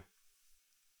too.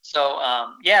 So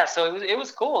so it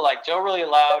was cool. Like Joe really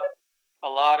allowed a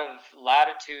lot of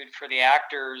latitude for the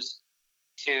actors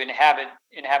to inhabit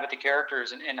the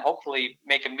characters and hopefully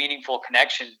make a meaningful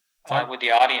connection with the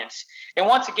audience. And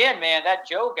once again, man, that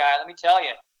Joe guy, let me tell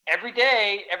you, every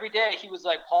day he was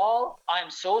like, Paul, I'm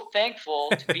so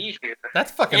thankful to be here.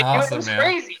 That's fucking awesome, it was man.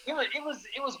 Crazy. It was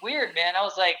weird, man. I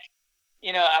was like,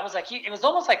 it was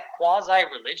almost like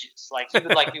quasi-religious. Like he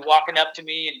would like be walking up to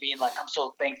me and being like, I'm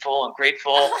so thankful and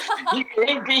grateful. And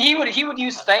he would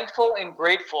use thankful and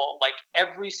grateful like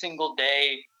every single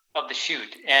day of the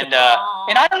shoot. And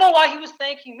I don't know why he was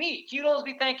thanking me. He would always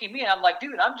be thanking me, and I'm like,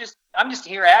 dude, I'm just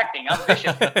here acting. I'm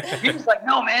Bishop. He was like,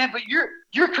 no, man, but you're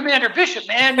Commander Bishop,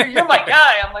 man. You're my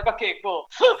guy. I'm like, okay, cool.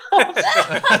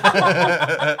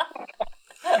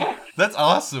 That's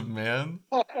awesome, man.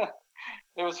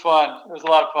 It was fun. It was a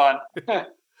lot of fun.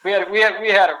 we had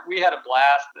a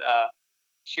blast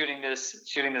shooting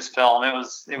this film. It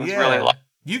was really.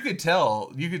 You could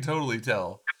tell. You could totally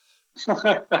tell.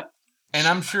 And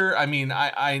I'm sure, I mean,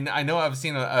 I know I've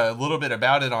seen a little bit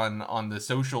about it on the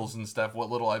socials and stuff, what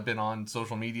little I've been on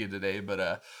social media today,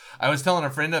 but I was telling a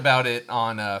friend about it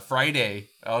on Friday.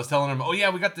 I was telling him, oh yeah,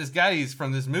 we got this guy, he's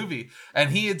from this movie. And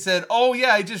he had said, oh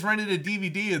yeah, I just rented a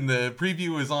DVD and the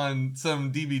preview was on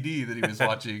some DVD that he was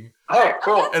watching. Oh,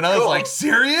 cool. And I was like,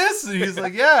 serious? And he was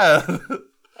like, yeah.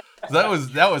 That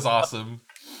was awesome.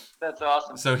 That's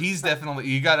awesome. So he's definitely,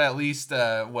 you got at least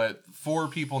 4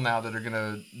 people now that are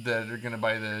gonna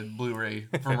buy the Blu-ray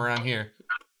from around here.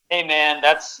 Hey man,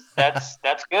 that's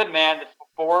good, man.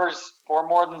 4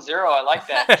 more than 0. I like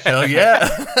that. Hell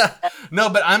yeah. No,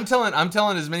 but I'm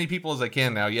telling as many people as I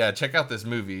can now. Yeah, check out this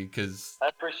movie because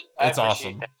it's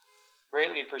awesome. That.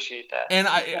 Greatly appreciate that. And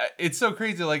it's so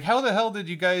crazy. Like, how the hell did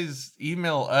you guys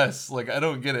email us? Like, I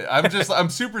don't get it. I'm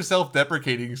super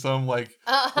self-deprecating, so I'm like,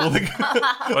 what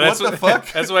the fuck?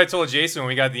 That's what I told Jason when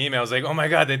we got the email. I was like, oh my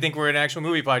god, they think we're an actual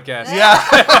movie podcast. Yeah.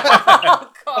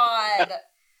 Oh god.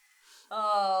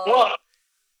 Oh. Well,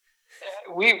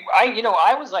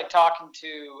 I was like talking to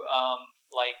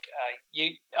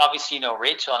you obviously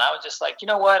Rachel, and I was just like, you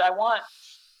know what, I want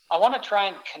to try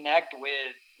and connect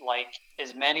with like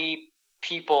as many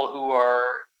people who are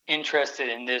interested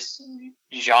in this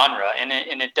genre, and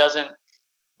it doesn't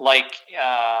like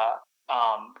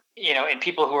and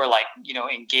people who are like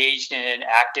engaged in it and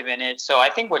active in it. So I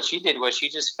think what she did was she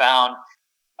just found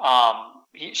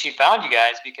she found you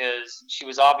guys because she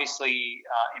was obviously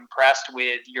impressed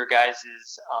with your guys'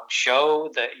 show,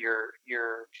 that your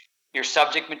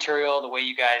subject material, the way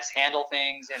you guys handle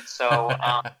things, and so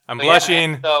I'm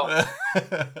blushing. Yeah,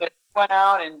 so went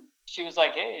out and she was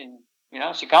like, hey, and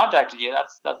she contacted you.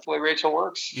 That's the way Rachel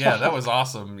works. Yeah, that was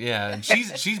awesome. Yeah, and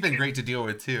she's been great to deal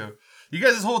with too. You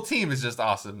guys' whole team is just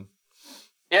awesome.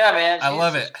 Yeah, man. I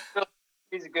love it.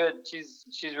 She's good. She's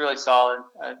really solid.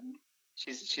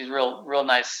 She's real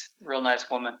nice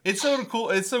woman. It's so cool.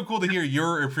 It's so cool to hear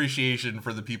your appreciation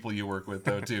for the people you work with,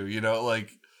 though. Too,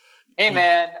 like. Hey,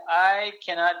 man, I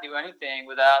cannot do anything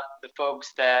without the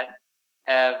folks that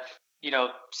have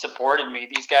supported me.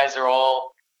 These guys are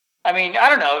all. I mean, I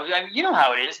don't know. You know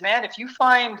how it is, man. If you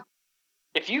find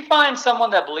someone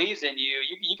that believes in you,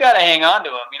 you got to hang on to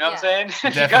them. You know what I'm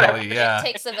saying? Definitely, yeah. It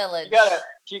takes a village.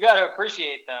 You gotta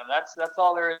appreciate them. That's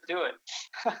all there is to it.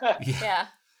 Yeah.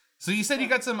 So you said you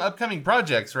got some upcoming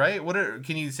projects, right?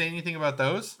 Can you say anything about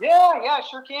those? Yeah, I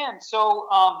sure can. So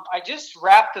I just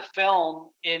wrapped the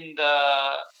film in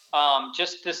the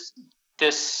just this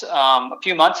a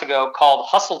few months ago called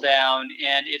Hustle Down,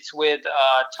 and it's with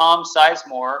Tom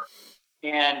Sizemore,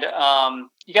 and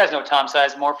you guys know Tom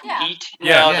Sizemore from Heat, the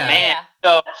man.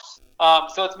 Yeah.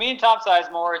 So it's me and Tom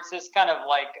Sizemore. It's this kind of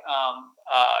like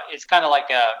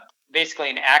basically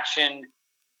an action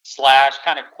 /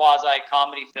 kind of quasi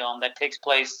comedy film that takes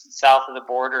place south of the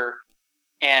border,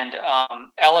 and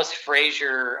Ellis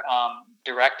Frazier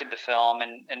directed the film,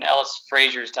 and Ellis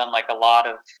Frazier's done like a lot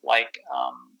of like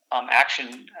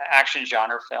action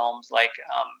genre films like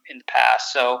in the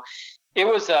past. So it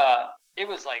was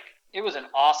an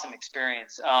awesome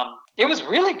experience. It was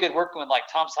really good working with like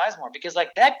Tom Sizemore because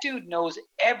like that dude knows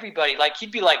everybody. Like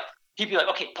he'd be like,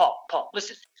 okay, Paul,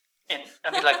 listen. And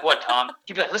I'd be like, what, Tom?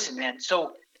 He'd be like, listen, man,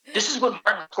 so this is what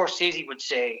Martin Scorsese would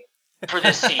say for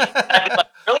this scene. And I'd be like,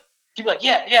 really? He'd be like,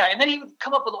 yeah. And then he would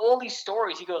come up with all these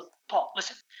stories. He goes, Paul,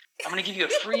 listen, I'm going to give you a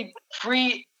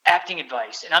free acting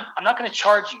advice, and I'm not going to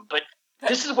charge you, but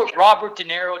this is what Robert De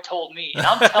Niro told me, and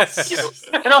I'm telling you.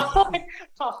 And I'm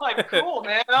like, cool,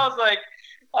 man. And I was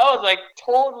like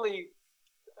totally,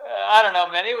 I don't know,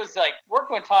 man. It was like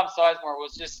working with Tom Sizemore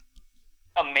was just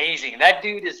amazing. That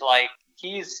dude is like,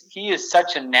 he is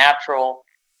such a natural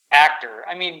actor.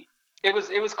 I mean, it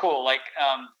was cool. Like,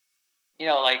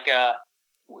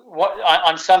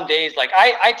 on some days, like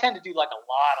I tend to do like a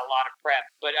lot of prep,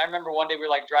 but I remember one day we were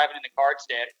like driving in the car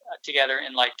together,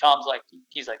 and like Tom's like,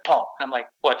 he's like, Paul, and I'm like,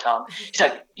 what, Tom?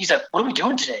 He's like, what are we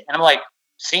doing today? And I'm like,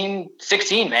 scene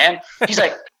 16, man. He's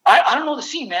like, I don't know the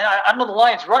scene, man. I don't know the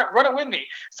lines. Run it with me.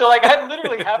 So like I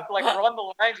literally have to like run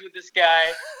the lines with this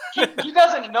guy. He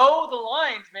doesn't know the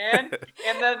lines, man.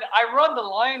 And then I run the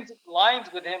lines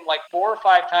with him like 4 or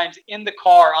 5 times in the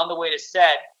car on the way to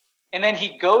set. And then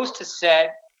he goes to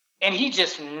set and he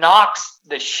just knocks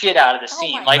the shit out of the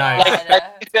scene. Like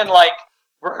he's been like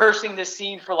rehearsing this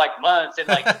scene for like months, and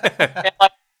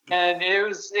and it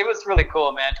was really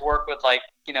cool, man, to work with like,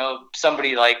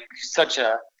 somebody like such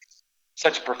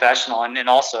such a professional, and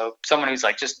also someone who's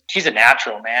like he's a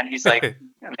natural, man. He's like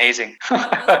amazing.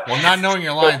 Well, not knowing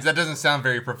your lines, that doesn't sound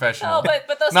very professional. No,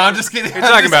 but those. No, I'm just kidding. You're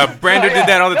talking about Brando did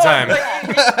that all the time.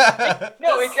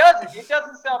 No, it doesn't. It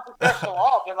doesn't sound professional at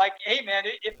all. But like, hey, man,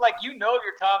 if like you know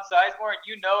you're Tom Sizemore and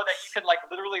you know that you could like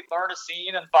literally learn a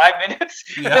scene in 5 minutes,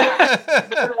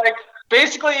 like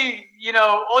basically, you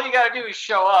know, all you got to do is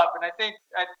show up. And I think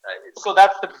so.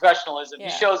 That's the professionalism. Yeah.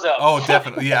 He shows up. Oh,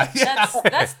 definitely. Yeah.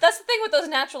 That's the thing with those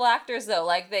natural actors though.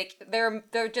 Like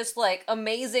they're just like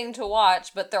amazing to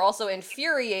watch, but they're also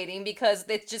infuriating because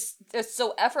it's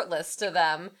so effortless to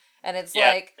them. And it's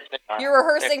like you're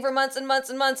rehearsing for months and months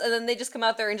and months, and then they just come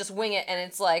out there and just wing it, and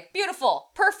it's like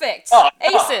beautiful, perfect,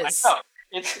 aces.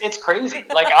 It's crazy.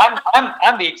 Like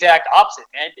I'm the exact opposite,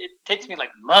 man. It takes me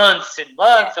like months and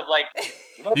months of like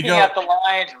looking at the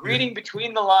lines, reading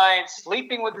between the lines,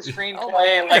 sleeping with the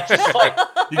screenplay, like just like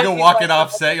you go walking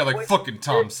off set, you're like fucking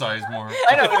Tom Sizemore.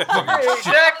 I know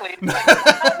exactly.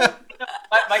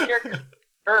 Like, my character.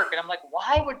 Turk, and I'm like,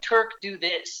 why would Turk do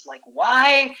this? Like,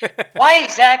 why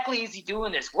exactly is he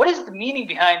doing this? What is the meaning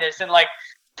behind this? And like,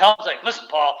 Tom's like, listen,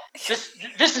 Paul, this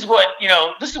is what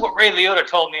Ray Liotta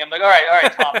told me. I'm like, all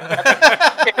right, Tom.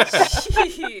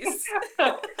 Jeez.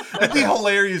 It'd be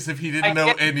hilarious if he didn't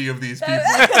know any of these people.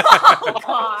 Oh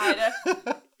God.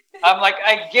 I'm like,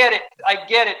 I get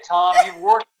it, Tom. You've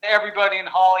worked with everybody in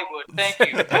Hollywood. Thank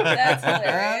you. That's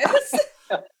hilarious.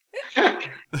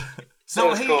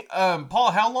 So hey, cool.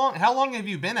 Paul, how long have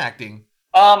you been acting?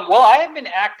 Well, I have been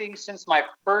acting since my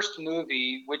first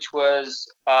movie, which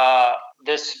was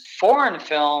this foreign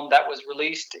film that was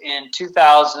released in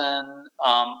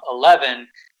 2011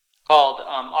 called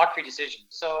Akhri Decision.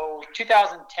 So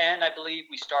 2010, I believe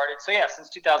we started. So yeah, since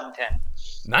 2010.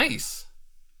 Nice.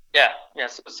 Yeah.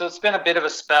 So it's been a bit of a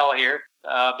spell here,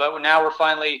 but now we're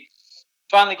finally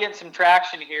getting some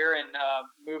traction here and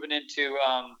moving into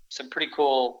some pretty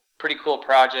cool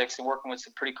projects and working with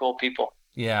some pretty cool people.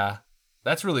 Yeah,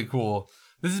 that's really cool.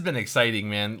 This has been exciting,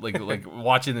 man. Like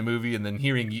watching the movie and then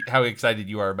hearing how excited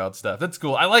you are about stuff. That's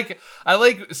cool. I like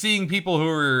seeing people who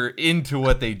are into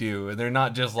what they do and they're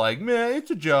not just like, man, it's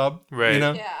a job, right? You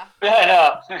know? Yeah, I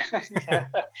know.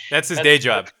 That's his day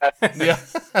job. Yeah.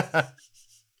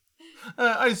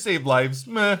 I save lives.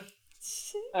 Meh.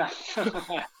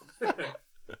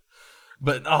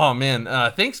 But oh man,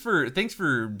 thanks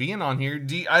for being on here.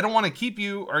 I don't want to keep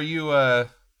you. Are you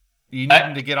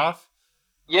needing to get off?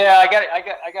 Yeah, I got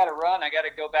to run. I got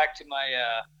to go back to my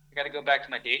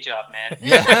day job, man.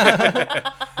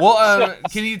 Yeah. Well,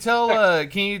 can you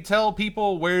tell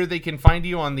people where they can find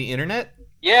you on the internet?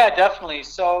 Yeah, definitely.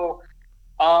 So,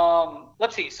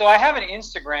 let's see. So I have an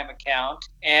Instagram account,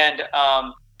 and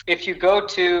if you go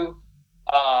to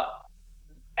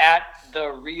at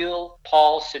the real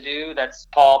Paul Sidhu, that's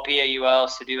Paul Paul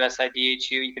Sidhu Sidhu.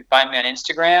 You can find me on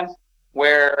Instagram,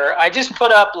 where I just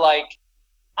put up like,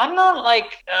 I'm not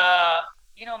like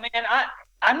man,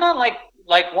 I'm not like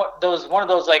one of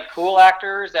those like cool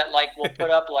actors that like will put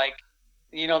up like,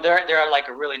 they're at like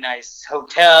a really nice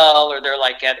hotel, or they're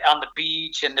like on the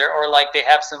beach, and or like they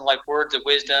have some like words of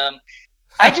wisdom.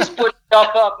 I just put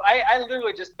stuff up. I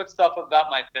literally just put stuff about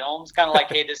my films, kind of like,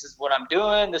 hey, this is what I'm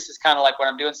doing. This is kind of like what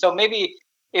I'm doing. So maybe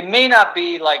it may not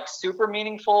be like super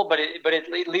meaningful, but at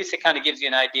least it kind of gives you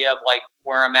an idea of like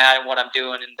where I'm at and what I'm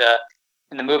doing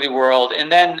in the movie world. And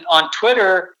then on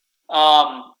Twitter,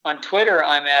 I'm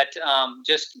at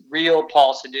just real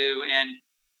Paul Sidhu,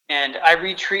 and I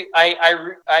retweet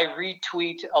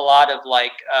a lot of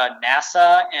like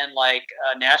NASA and like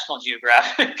National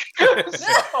Geographic.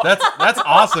 That's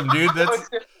awesome, dude.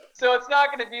 So it's not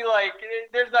going to be like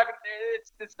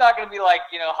it's not going to be like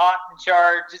hot and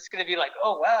charged. It's going to be like,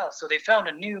 oh wow, so they found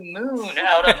a new moon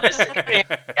out on this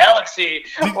galaxy,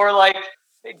 or like,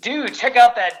 dude, check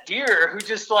out that deer who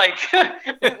just like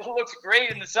it looks great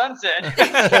in the sunset.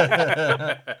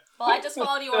 Well, I just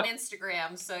followed you on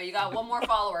Instagram, so you got one more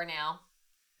follower now.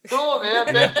 Cool, man.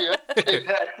 Thank you.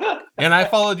 And I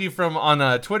followed you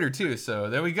on Twitter too, so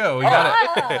there we go. We got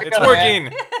it. It's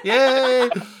working. Yay!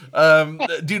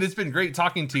 Dude, it's been great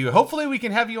talking to you. Hopefully we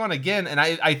can have you on again. And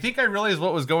I think I realized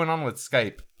what was going on with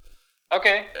Skype.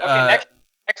 Okay.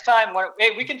 Next time,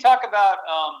 we can talk about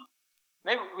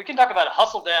maybe we can talk about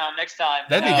Hustle Down next time.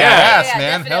 That'd be badass,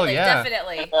 man. Hell yeah.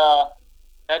 Definitely.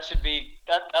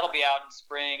 That'll be out in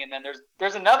spring, and then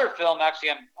there's another film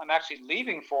actually I'm actually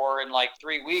leaving for in like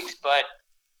 3 weeks, but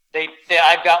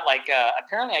I've got like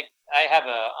apparently I have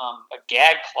a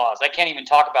gag clause. I can't even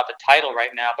talk about the title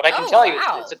right now, but I can tell you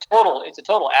it's a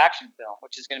total action film,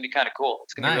 which is going to be kind of cool.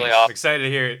 It's going to be really awesome. I'm excited to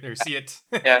hear it or see it.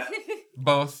 Yeah.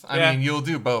 Both. I mean, you'll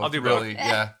do both. I'll do really. both.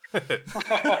 Yeah.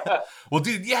 Well,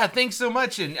 dude, yeah, thanks so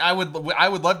much, and I would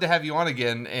love to have you on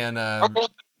again. And Okay.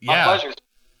 yeah, My pleasure.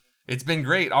 it's been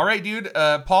great. All right, dude.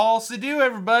 Paul Sadu,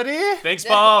 everybody. Thanks,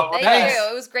 Paul. Thank Thanks. you.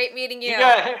 It was great meeting you. You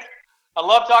guys, I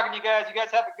love talking to you guys. You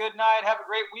guys have a good night. Have a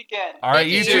great weekend. All right,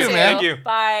 you too, man. Thank you.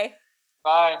 Bye.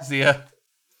 Bye. See ya.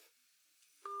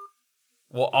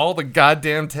 Well, all the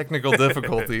goddamn technical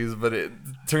difficulties, but it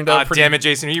turned out pretty... Damn it,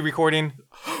 Jason. Are you recording?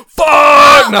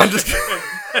 Fuck! No, I'm just kidding.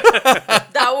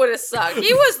 That would have sucked.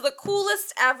 He was the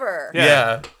coolest ever.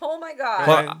 Yeah. Oh my god.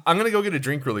 Well, I'm gonna go get a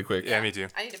drink really quick. Yeah, me too.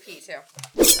 I need to pee too.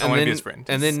 I want to be his friend.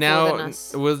 And then Cooler now than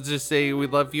us. we'll just say we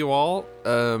love you all.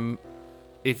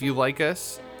 If you like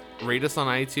us, rate us on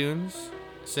iTunes.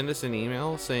 Send us an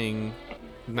email saying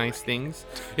nice things.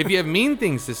 If you have mean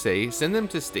things to say, send them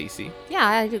to Stacy.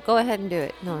 Yeah, go ahead and do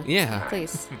it. No. Yeah.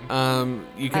 Please.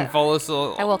 You can follow us.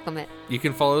 I welcome it. You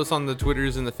can follow us on the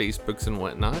Twitters and the Facebooks and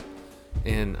whatnot.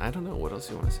 And I don't know what else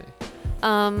you want to say.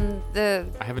 I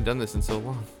haven't done this in so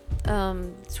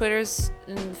long. Twitters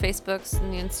and Facebooks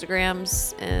and the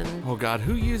Instagrams and Oh God,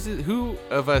 who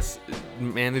of us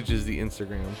manages the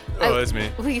Instagram? Oh, that's me.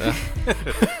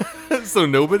 So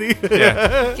nobody?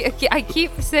 Yeah. I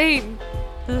keep saying,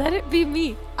 let it be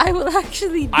me. I will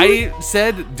actually do I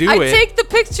said do it. I take the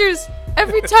pictures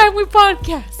every time we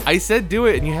podcast. I said do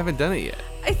it and you haven't done it yet.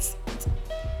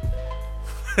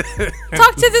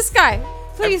 Talk to this guy,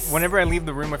 please. Whenever I leave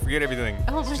the room, I forget everything.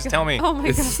 Oh my Just god. tell me. Oh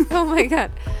my god. Oh my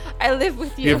god. I live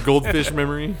with you. You have goldfish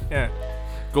memory? Yeah.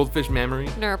 Goldfish memory?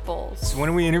 Nurples. So when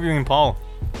are we interviewing Paul?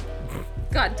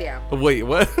 God damn. Wait,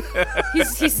 what?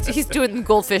 He's doing the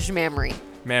goldfish memory.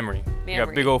 Memory. You got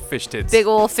Memory. big old fish tits. Big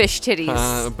old fish titties.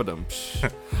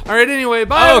 All right, anyway,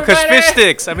 bye. Oh, because everybody. fish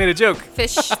sticks. I made a joke.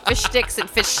 fish sticks and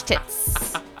fish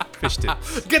tits. Fish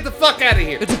tits. Get the fuck out of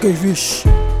here. It's a gay fish.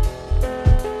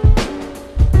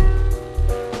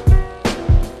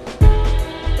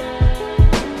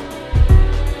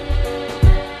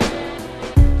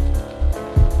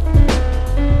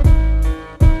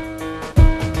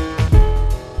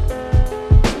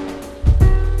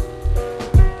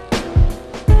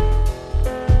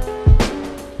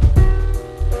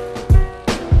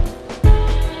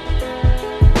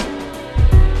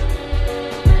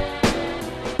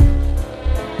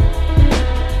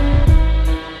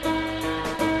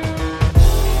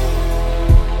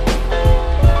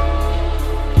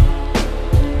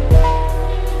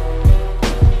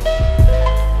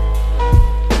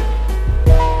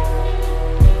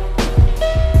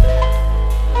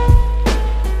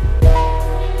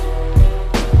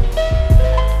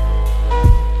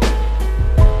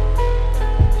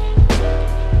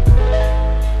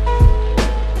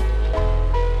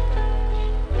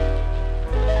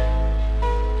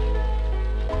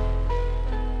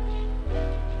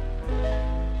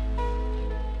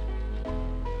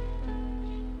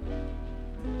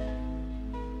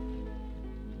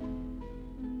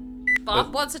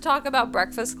 Bob wants to talk about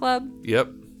Breakfast Club. Yep.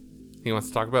 He wants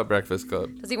to talk about Breakfast Club.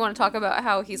 Does he want to talk about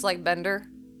how he's like Bender?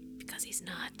 Because he's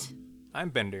not. I'm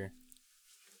Bender.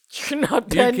 You're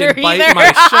not You Bender can bite either.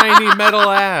 my shiny metal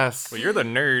ass. Well, you're the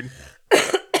nerd.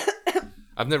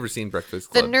 I've never seen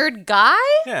Breakfast The Club. nerd guy?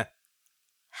 Yeah.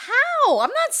 How? I'm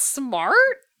not smart.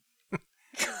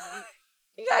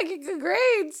 You gotta get good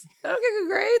grades. I don't get good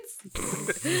grades.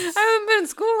 I haven't been in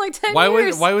school in like 10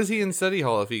 years. Why was he in study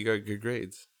hall if he got good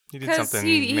grades? He did 'Cause something.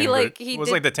 he minute, like- but he it was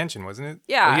did- like detention, wasn't it?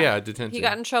 Yeah. Oh, yeah, detention. He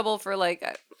got in trouble for like,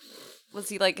 was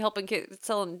he like helping kids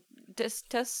selling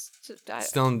tests?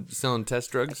 Selling test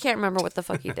I drugs. can't remember what the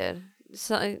fuck he did.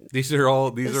 So, These are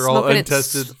all smoking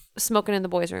untested. Smoking in the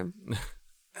boys' room.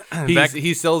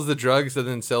 He sells the drugs and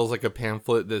then sells like a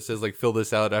pamphlet that says like fill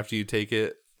this out after you take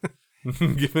it.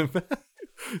 Give it back.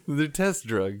 They're test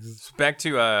drugs. Back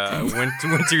to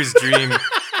Winter's Dream.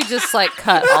 He just like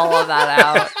cut all of that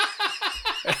out.